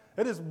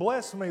 It has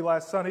blessed me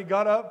last Sunday. He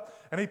got up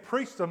and he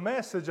preached a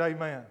message,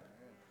 amen.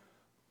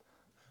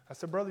 I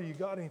said, brother, you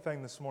got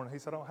anything this morning? He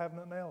said, I don't have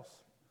nothing else.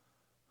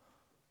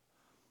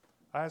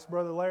 I asked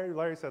Brother Larry.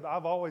 Larry said,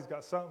 I've always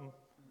got something.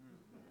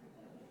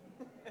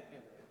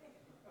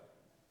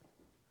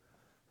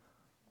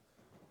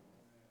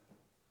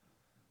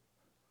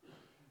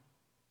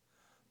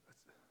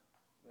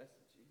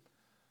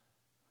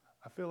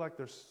 I feel like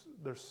there's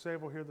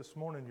several here this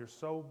morning. You're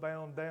so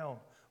bound down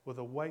with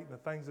the weight and the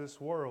things of this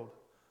world.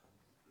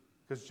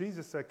 Because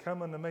Jesus said,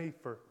 come unto me,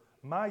 for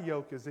my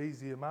yoke is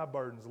easy and my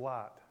burden's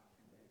light.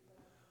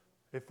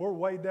 If we're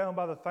weighed down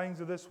by the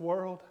things of this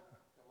world,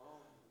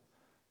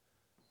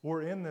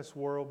 we're in this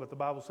world, but the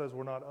Bible says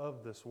we're not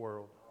of this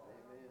world.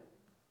 Amen.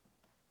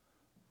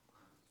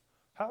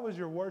 How was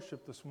your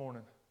worship this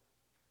morning?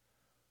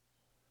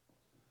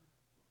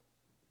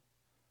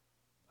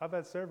 I've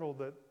had several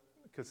that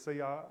could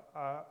see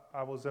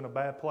I was in a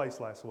bad place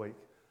last week.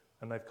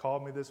 And they've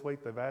called me this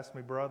week. They've asked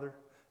me, brother.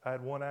 I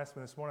had one ask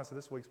me this morning. I said,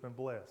 this week's been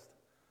blessed.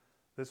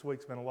 This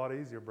week's been a lot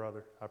easier,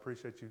 brother. I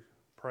appreciate you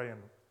praying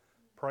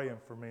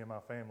for me and my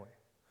family.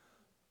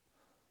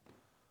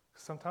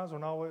 Sometimes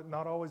we're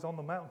not always on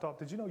the mountaintop.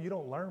 Did you know you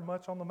don't learn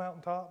much on the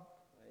mountaintop?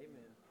 Amen.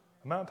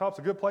 The mountaintop's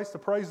a good place to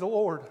praise the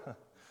Lord.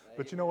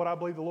 But you know what I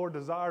believe the Lord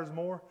desires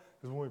more?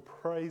 Is when we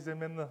praise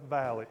Him in the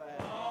valley.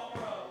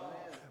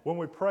 When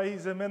we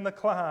praise Him in the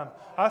climb.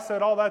 I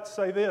said all that to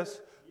say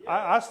this.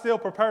 I still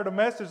prepared a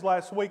message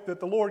last week that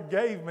the Lord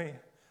gave me.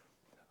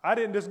 I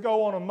didn't just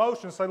go on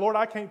emotion and say, Lord,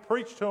 I can't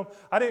preach to them.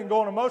 I didn't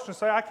go on emotion and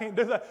say, I can't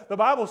do that. The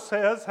Bible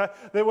says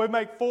that we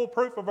make full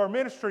proof of our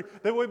ministry,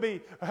 that we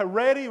be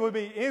ready, we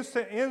be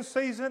instant in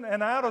season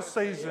and out of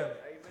season.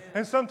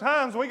 And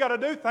sometimes we got to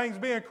do things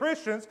being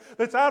Christians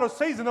that's out of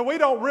season that we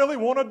don't really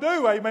want to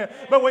do, amen.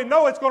 But we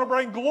know it's going to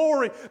bring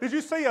glory. Did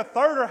you see a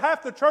third or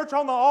half the church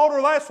on the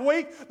altar last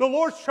week? The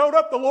Lord showed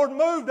up, the Lord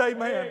moved,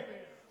 amen. Amen.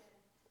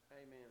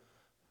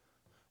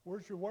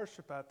 Where's your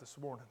worship at this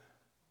morning?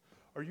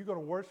 Are you going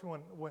to worship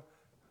when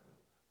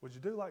would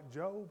you do like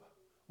Job?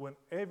 When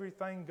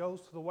everything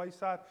goes to the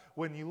wayside?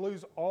 When you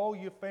lose all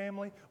your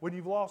family? When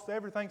you've lost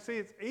everything? See,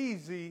 it's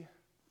easy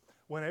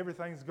when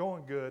everything's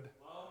going good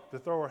to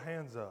throw our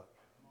hands up.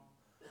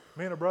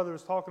 Me and a brother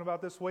was talking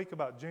about this week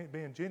about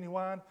being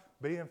genuine,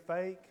 being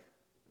fake.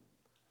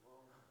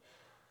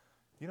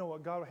 You know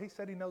what God, He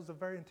said He knows the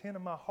very intent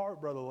of my heart,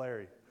 Brother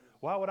Larry.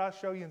 Why would I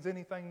show you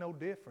anything no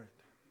different?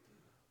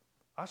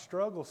 I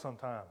struggle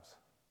sometimes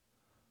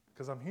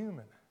because I'm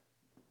human.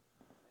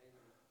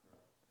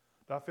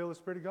 Do I feel the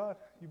Spirit of God?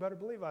 You better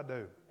believe I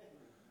do.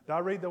 Do I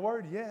read the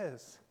Word?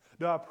 Yes.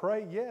 Do I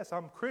pray? Yes.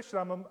 I'm a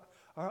Christian.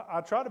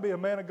 I try to be a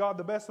man of God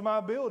the best of my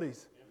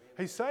abilities.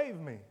 He saved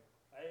me.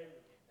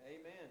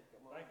 Amen.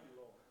 Come on. Thank you,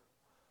 Lord.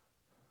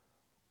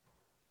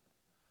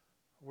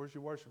 Where's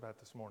your worship at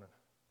this morning?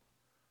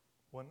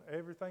 When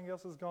everything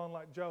else has gone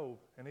like Job,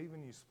 and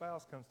even your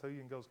spouse comes to you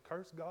and goes,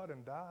 curse God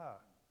and die.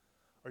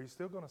 Are you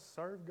still going to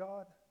serve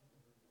God?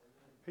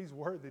 He's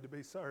worthy to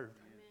be served.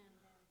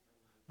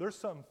 There's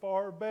something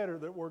far better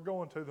that we're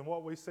going to than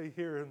what we see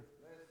here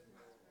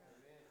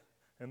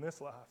in this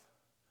life,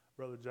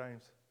 Brother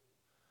James.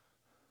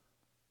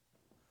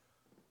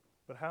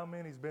 But how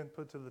many's been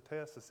put to the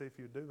test to see if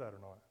you do that or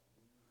not?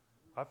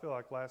 I feel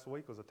like last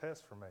week was a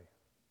test for me.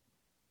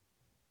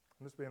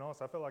 I'm just being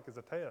honest. I feel like it's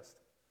a test.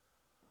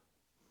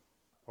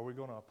 Are we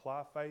going to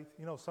apply faith?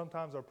 You know,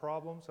 sometimes our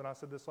problems, and I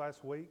said this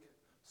last week,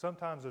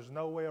 sometimes there's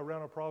no way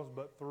around our problems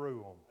but through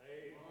them.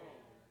 Amen.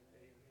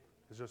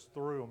 It's just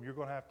through them.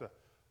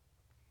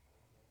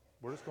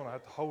 We're just going to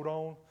have to hold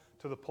on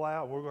to the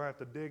plow. We're going to have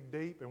to dig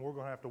deep, and we're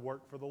going to have to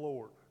work for the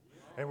Lord.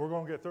 And we're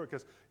going to get through it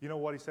because you know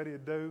what He said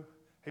He'd do?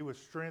 He would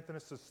strengthen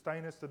us,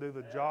 sustain us to do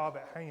the job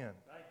at hand.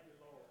 Thank you,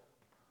 Lord.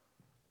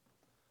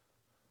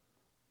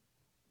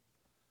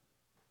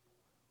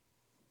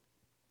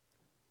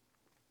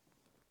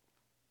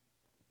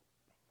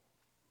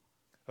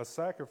 A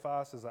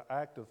sacrifice is an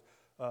act of,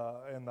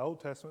 in the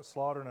Old Testament,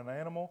 slaughtering an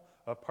animal,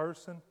 a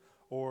person,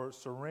 or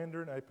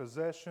surrendering a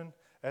possession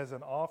as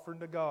an offering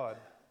to God.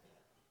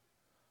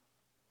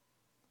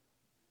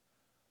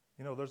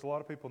 You know, there's a lot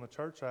of people in the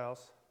church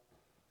house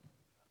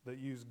that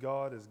use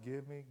God as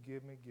give me,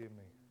 give me, give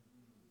me.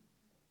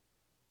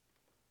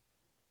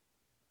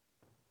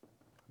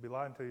 I'd be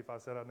lying to you if I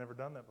said I'd never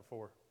done that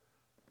before.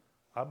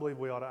 I believe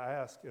we ought to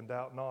ask and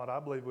doubt not. I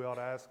believe we ought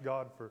to ask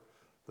God for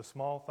the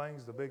small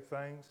things, the big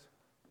things.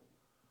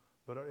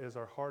 But is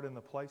our heart in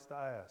the place to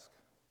ask?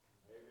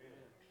 Amen.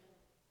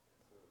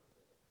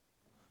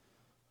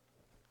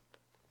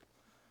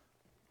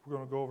 We're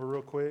going to go over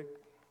real quick.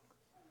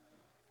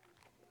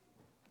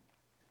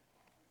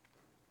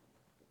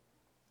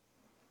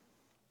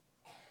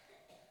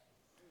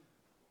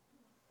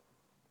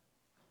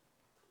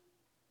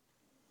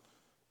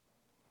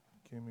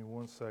 Give me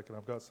 1 second.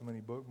 I've got so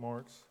many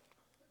bookmarks.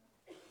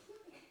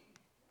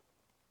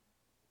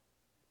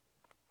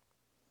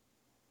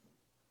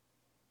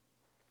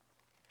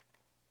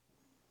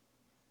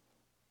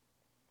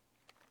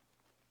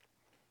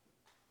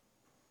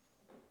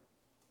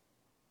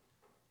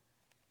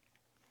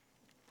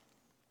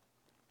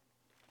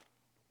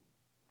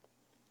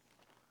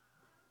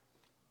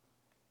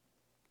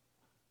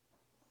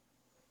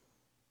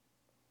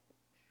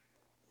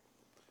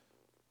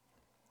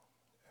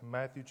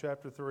 Matthew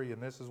chapter 3,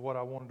 and this is what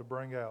I wanted to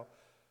bring out.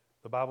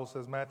 The Bible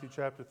says, Matthew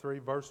chapter 3,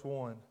 verse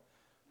 1.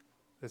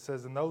 It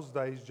says, in those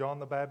days, John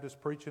the Baptist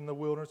preached in the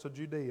wilderness of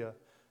Judea,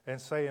 and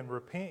saying,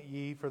 repent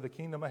ye, for the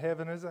kingdom of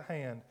heaven is at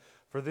hand.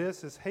 For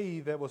this is he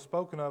that was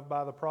spoken of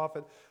by the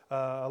prophet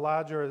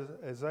Elijah,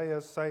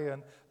 Isaiah,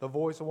 saying, the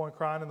voice of one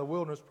crying in the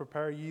wilderness,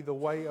 prepare ye the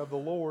way of the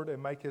Lord,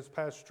 and make his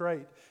path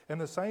straight.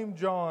 And the same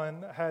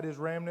John had his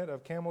remnant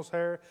of camel's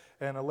hair,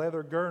 and a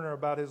leather girdle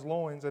about his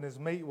loins, and his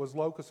meat was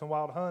locusts and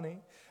wild honey.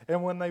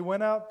 And when they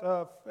went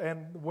out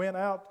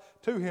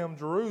to him,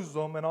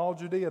 Jerusalem and all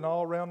Judea and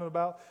all round and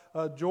about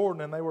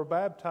Jordan, and they were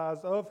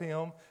baptized of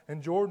him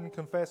in Jordan,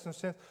 confessing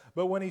sins.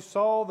 But when he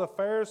saw the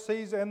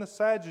Pharisees and the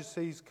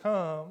Sadducees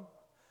come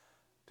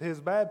to his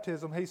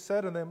baptism, he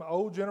said to them,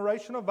 O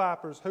generation of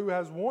vipers, who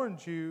has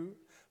warned you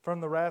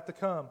from the wrath to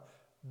come?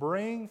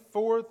 Bring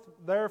forth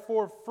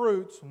therefore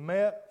fruits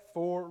met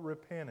for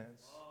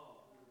repentance.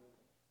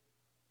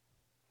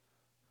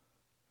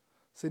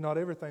 See, not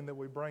everything that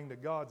we bring to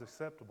God is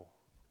acceptable.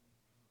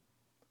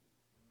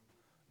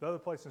 The other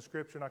place in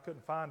Scripture, and I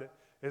couldn't find it,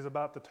 is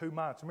about the 2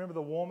 mites. Remember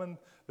the woman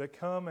that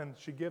come and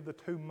she give the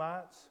 2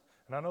 mites?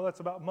 And I know that's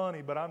about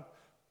money, but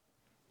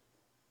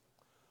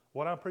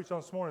what I'm preaching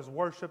on this morning is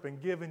worship and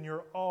giving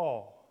your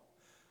all.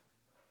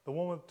 The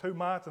woman with 2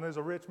 mites, and there's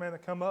a rich man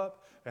that come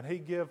up, and he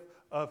give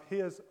of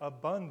his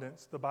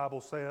abundance, the Bible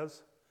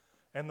says.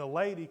 And the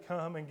lady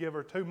come and give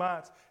her 2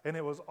 mites, and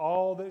it was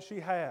all that she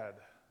had.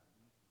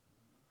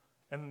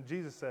 And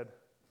Jesus said,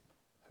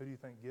 who do you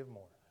think give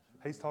more?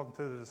 He's talking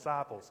to the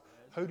disciples.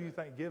 Who do you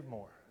think give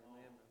more?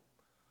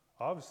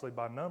 Obviously,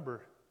 by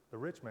number, the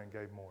rich man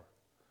gave more.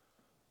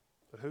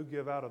 But who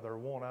give out of their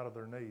want, out of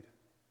their need?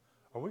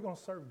 Are we going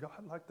to serve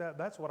God like that?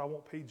 That's what I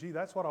want, PG.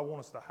 That's what I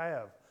want us to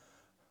have.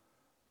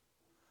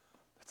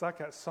 It's like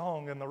that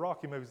song in the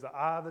Rocky movies, The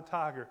Eye of the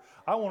Tiger.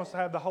 I want us to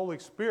have the Holy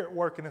Spirit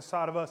working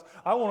inside of us.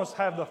 I want us to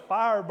have the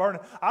fire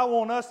burning. I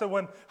want us to,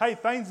 when,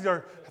 things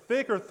are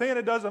thick or thin,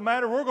 it doesn't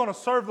matter. We're going to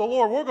serve the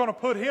Lord. We're going to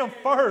put Him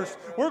first.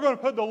 We're going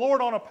to put the Lord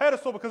on a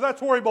pedestal because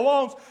that's where He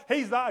belongs.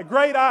 He's the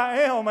great I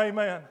am.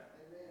 Amen.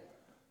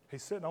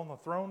 He's sitting on the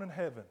throne in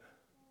heaven.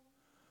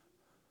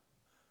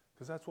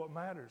 Because that's what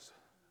matters.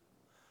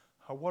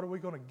 What are we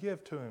going to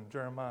give to Him,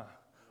 Jeremiah?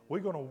 We're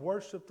going to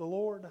worship the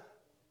Lord.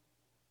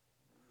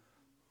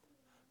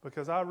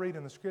 Because I read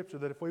in the Scripture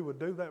that if we would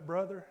do that,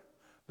 brother,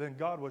 then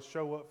God would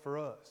show up for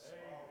us.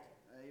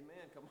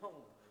 Amen. Come on.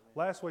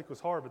 Last week was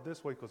hard, but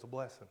this week was a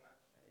blessing.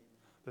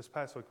 This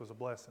past week was a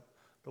blessing.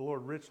 The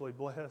Lord richly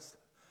blessed.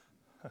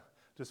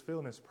 Just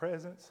feeling His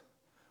presence.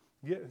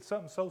 Getting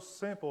something so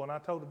simple, and I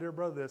told a dear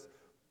brother this,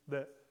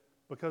 that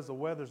because the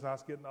weather's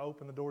nice, getting to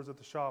open the doors at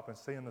the shop and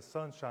seeing the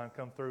sunshine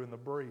come through and the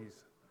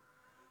breeze.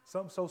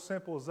 Something so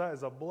simple as that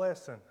is a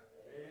blessing.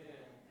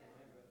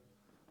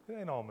 It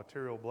ain't all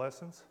material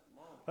blessings.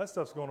 That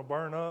stuff's going to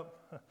burn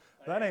up.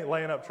 That ain't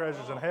laying up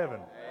treasures in heaven.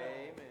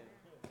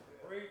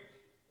 Amen.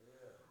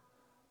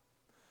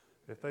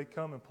 If they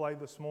come and play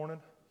this morning,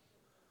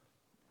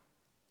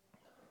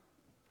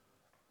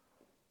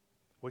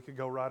 we could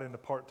go right into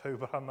part 2,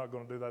 but I'm not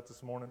going to do that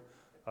this morning.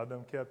 I've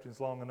done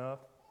captains long enough.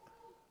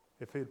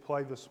 If he'd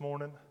play this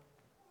morning.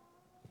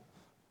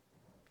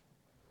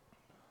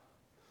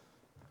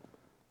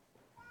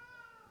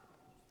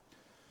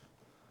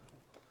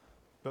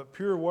 But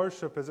pure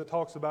worship, as it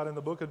talks about in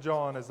the book of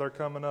John as they're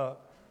coming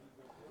up,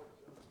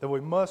 that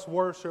we must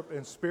worship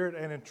in spirit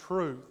and in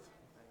truth.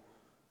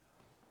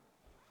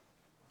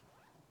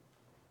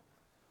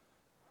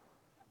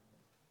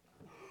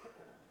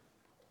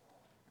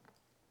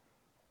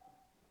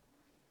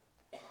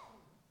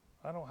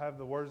 I don't have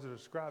the words to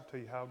describe to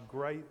you how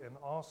great and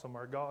awesome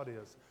our God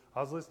is.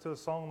 I was listening to a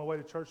song on the way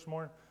to church this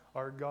morning.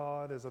 Our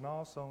God is an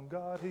awesome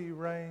God. He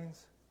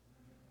reigns.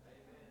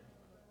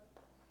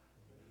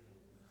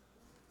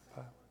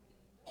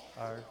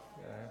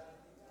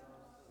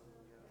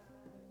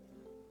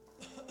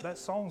 That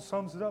song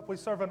sums it up. We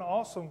serve an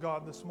awesome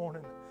God this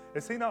morning.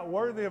 Is He not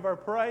worthy of our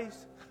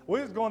praise? We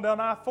was going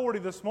down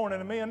I-40 this morning,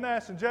 and me and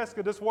Nash and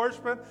Jessica just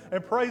worshiping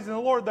and praising the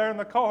Lord there in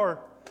the car.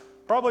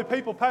 Probably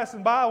people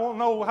passing by won't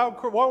know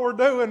what we're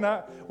doing.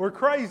 We're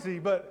crazy,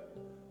 but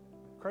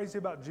crazy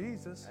about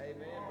Jesus. Amen,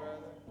 brother.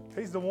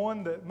 He's the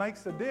one that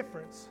makes the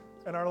difference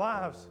in our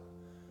lives.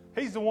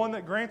 He's the one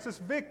that grants us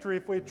victory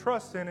if we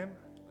trust in Him.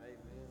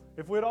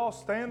 If we'd all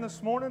stand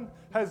this morning,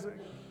 go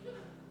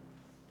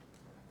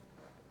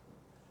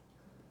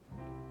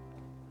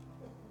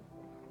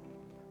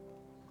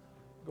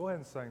ahead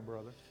and sing,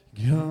 brother.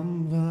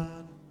 Come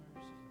find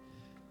mercy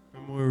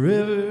from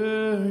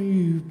wherever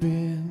you've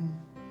been.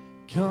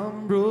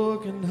 Come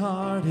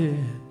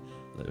broken-hearted,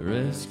 let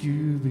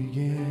rescue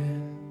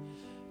begin.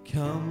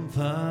 Come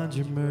find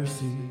your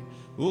mercy,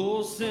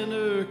 oh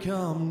sinner,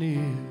 come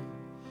near.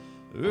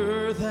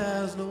 Earth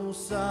has no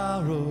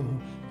sorrow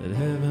that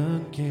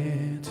heaven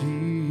can't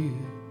heal.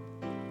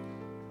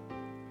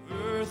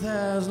 Earth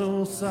has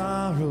no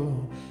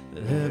sorrow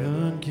that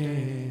heaven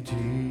can't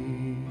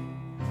heal.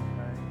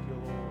 Thank you,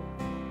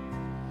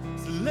 Lord.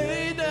 So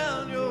lay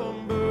down your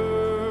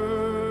burdens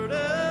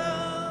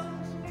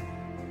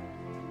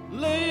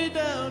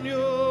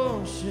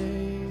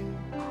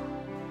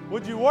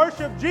Would you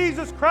worship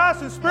Jesus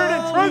Christ in spirit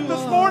and truth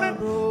this morning?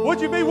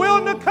 Would you be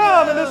willing to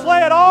come and just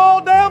lay it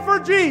all down for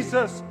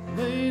Jesus?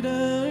 Lay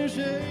down your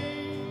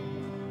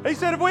shame. He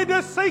said if we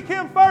just seek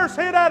Him first,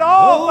 He'd add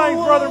all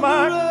things, Brother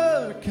Mike.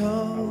 Wanderer, I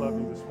come. love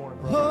you this morning,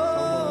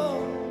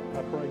 brother.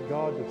 I pray,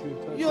 God, that you'd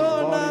touch His You're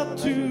body not in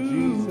the name of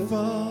too Jesus.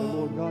 far. And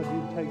Lord God,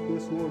 you'd take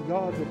this, Lord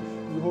God, that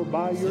Lord,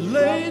 by your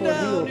Lay stripes are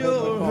down healed,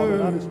 your Heavenly Father.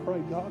 And I hurt. just pray,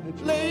 God, that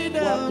you Lay wipe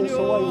down this your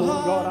away, Lord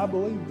heart. God. I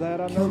believe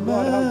that. I know, Come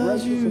God, how as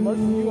gracious and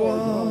merciful you are,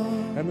 God. are.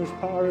 And there's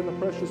power in the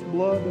precious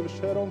blood that was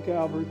shed on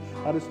Calvary.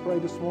 I just pray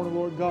this morning,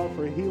 Lord God,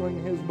 for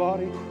healing his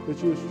body,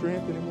 that you would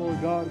strengthen him, Lord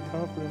God, and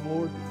comfort him,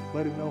 Lord.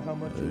 Let him know how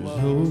much you There's love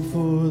him. hope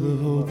for the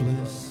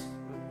hopeless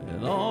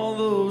and all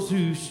those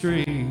who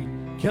strayed.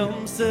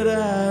 Come sit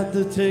at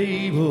the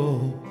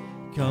table.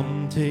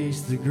 Come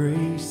taste the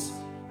grace.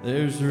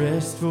 There's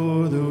rest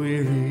for the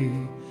weary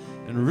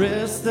and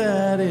rest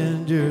that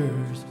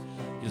endures.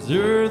 'Cause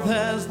earth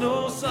has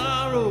no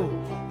sorrow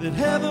that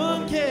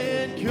heaven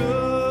can't cure.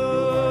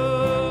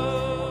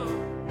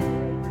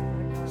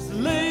 So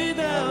lay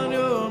down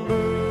your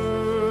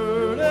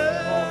burden.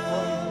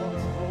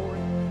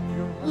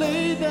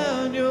 Lay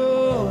down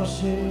your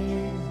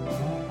shame.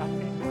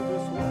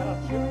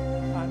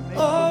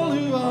 All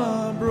who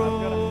are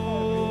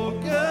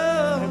broken,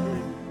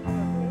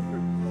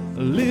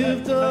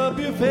 lift up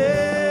your face.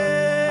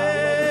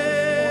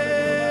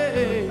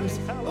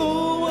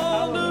 Oh,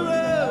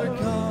 wanderer,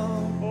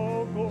 come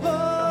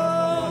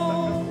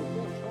home.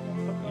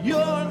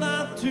 You're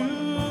not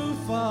too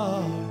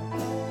far.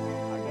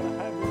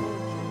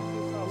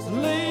 So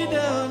lay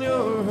down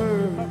your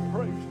hurt.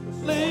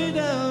 Lay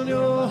down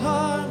your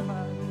heart.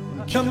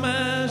 Come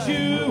as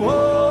you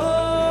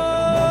are.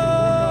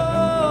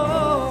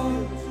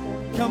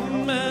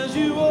 Come as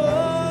you are.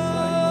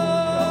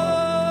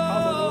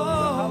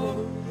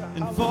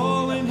 And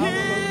fall in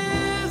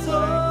His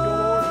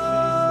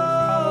arms.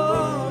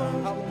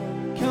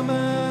 Come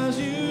as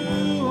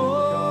you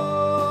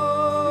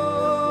are.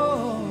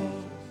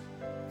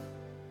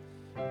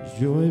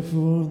 Joy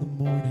for the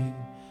morning.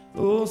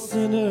 Oh,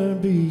 sinner,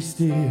 be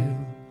still.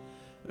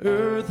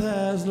 Earth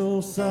has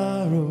no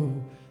sorrow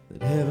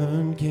that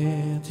heaven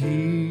can't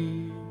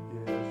heal.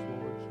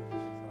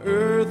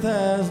 Earth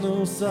has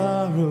no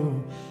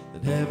sorrow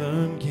that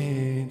heaven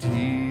can't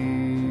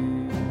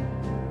heal.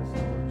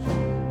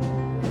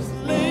 Just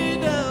lay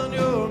down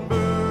your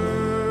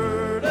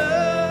burdens.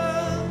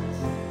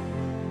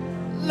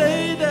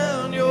 Lay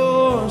down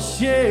your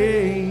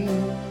shame.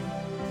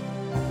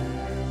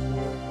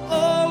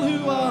 All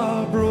who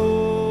are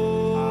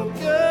broken,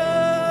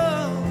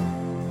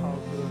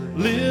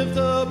 lift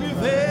up your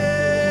face.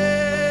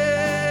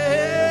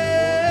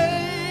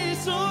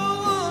 Oh,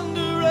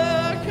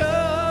 wanderer,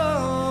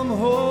 come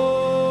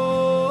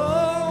home.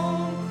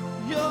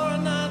 You're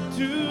not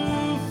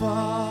too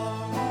far.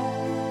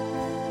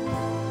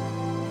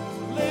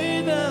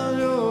 Lay down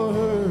your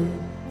hurt.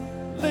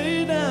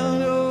 Lay down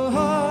your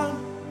heart.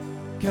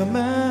 Come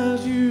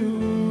as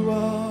you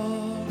are.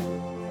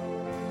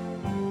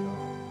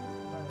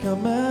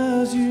 Come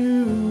as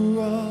you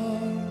are.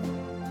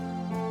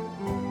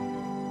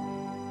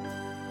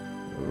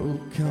 Oh,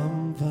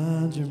 come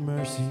find your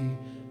mercy.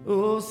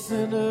 Oh,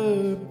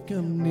 sinner,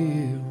 come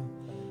kneel.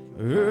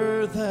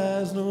 Earth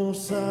has no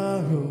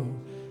sorrow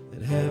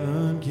that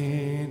heaven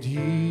can't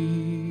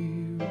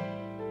heal.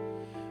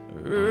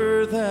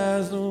 Earth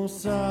has no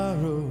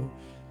sorrow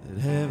that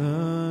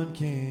heaven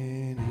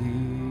can't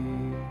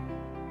heal.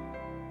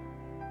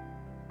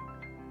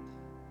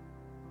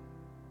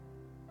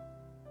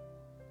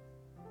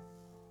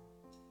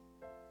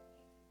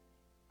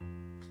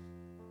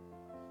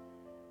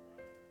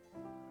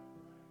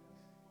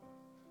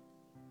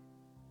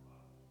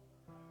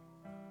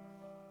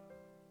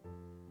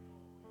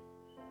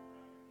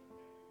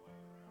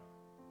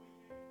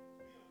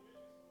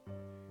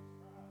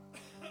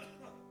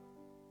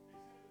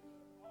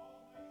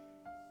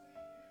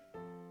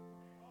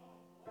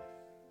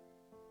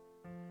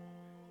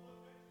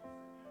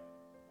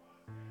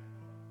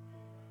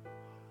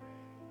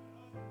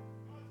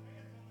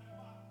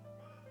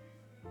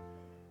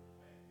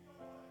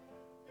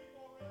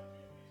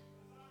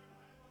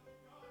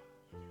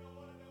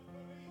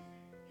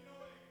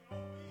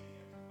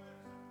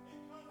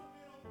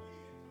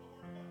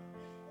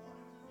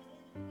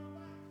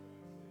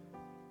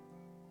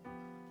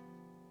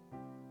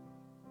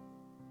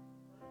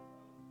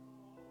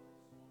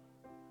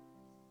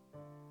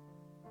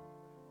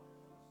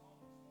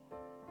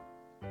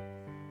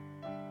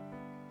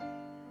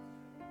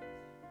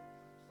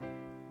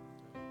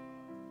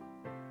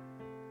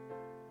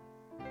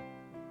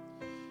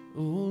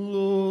 Oh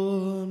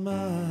Lord,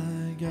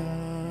 my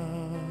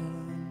God,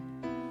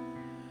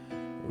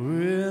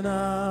 when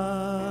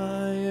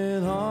I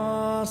in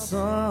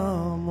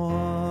awesome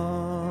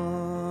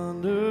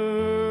wonder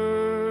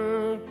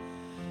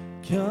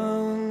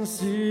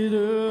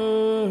consider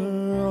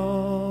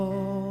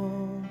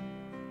all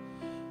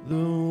the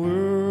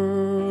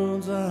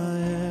worlds thy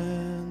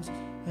hands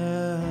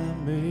have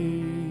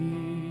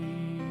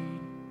made,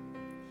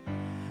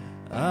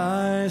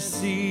 I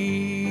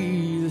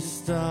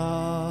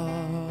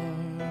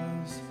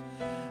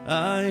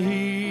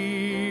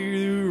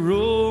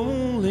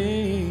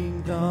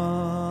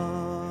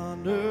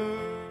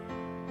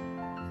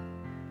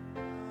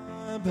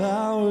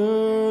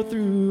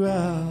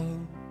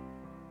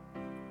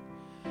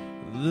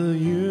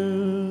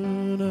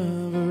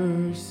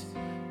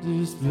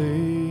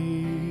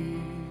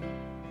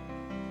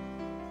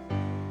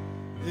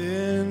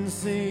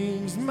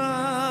sings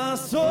my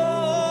soul,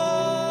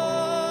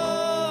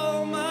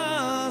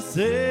 my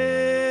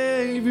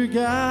Savior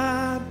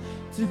God,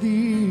 to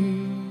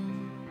thee.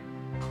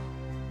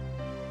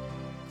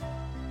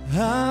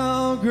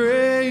 How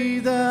great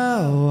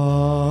thou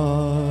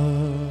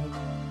art,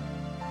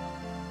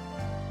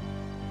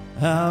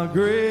 how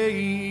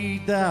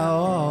great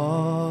thou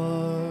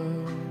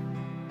art.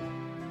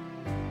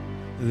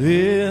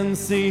 Then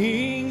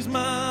sings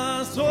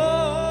my soul,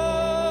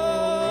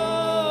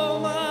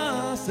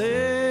 my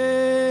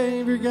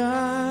Savior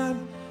God,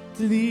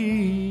 to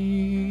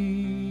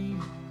thee.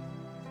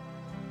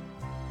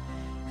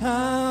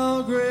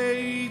 How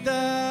great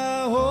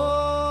thou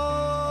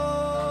art,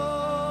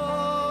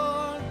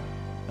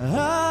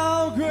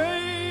 how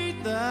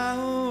great thou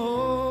art.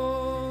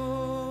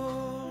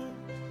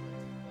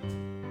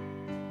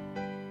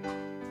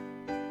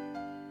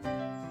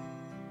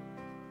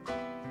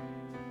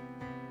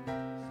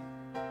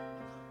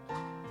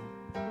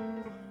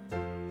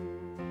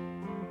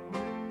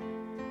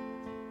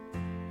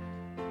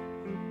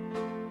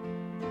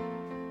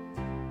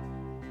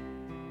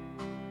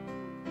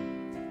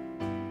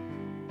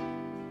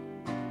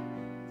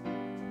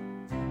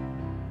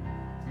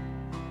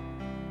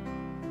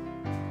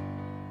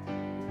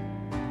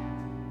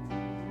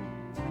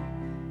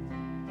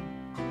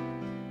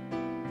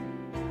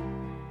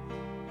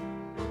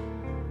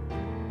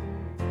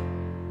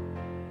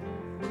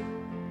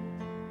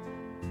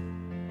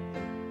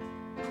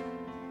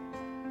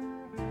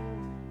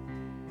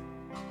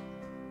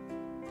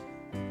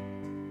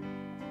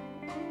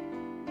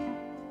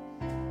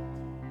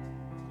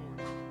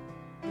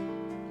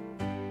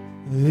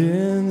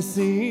 Then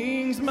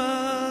sings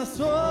my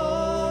soul,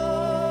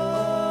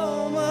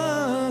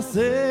 my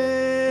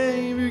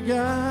Savior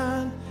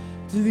God,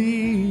 to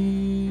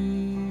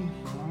thee.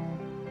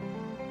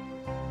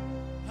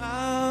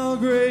 How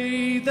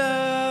great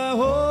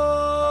thou art,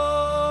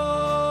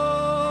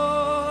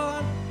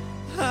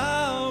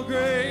 how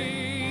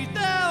great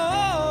thou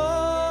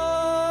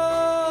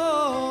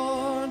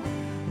art.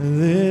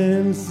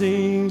 Then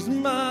sings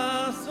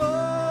my soul,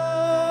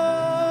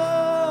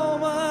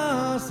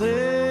 my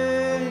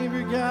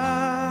Savior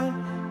God,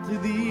 to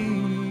thee.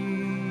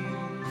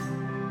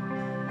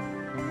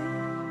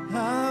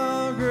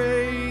 How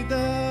great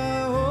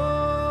thou art,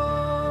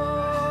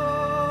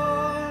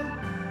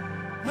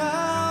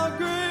 how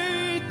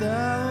great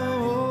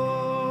thou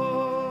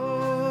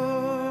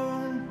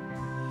art,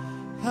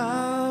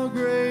 how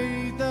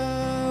great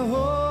thou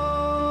art,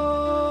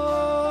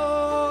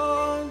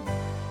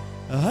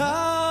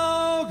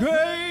 how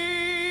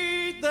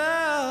great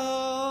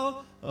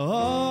thou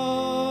art.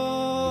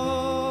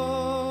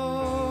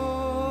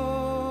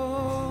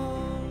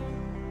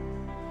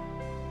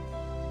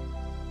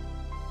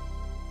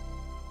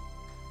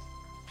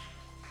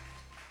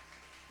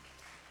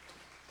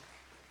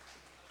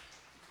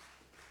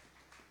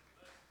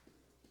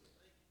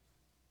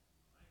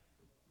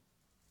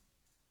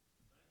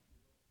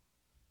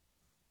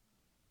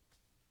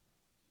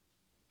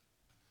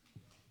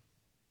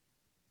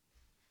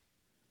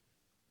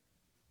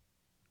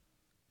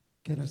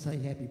 Can I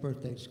say happy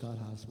birthday to Scott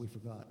House? We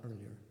forgot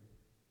earlier.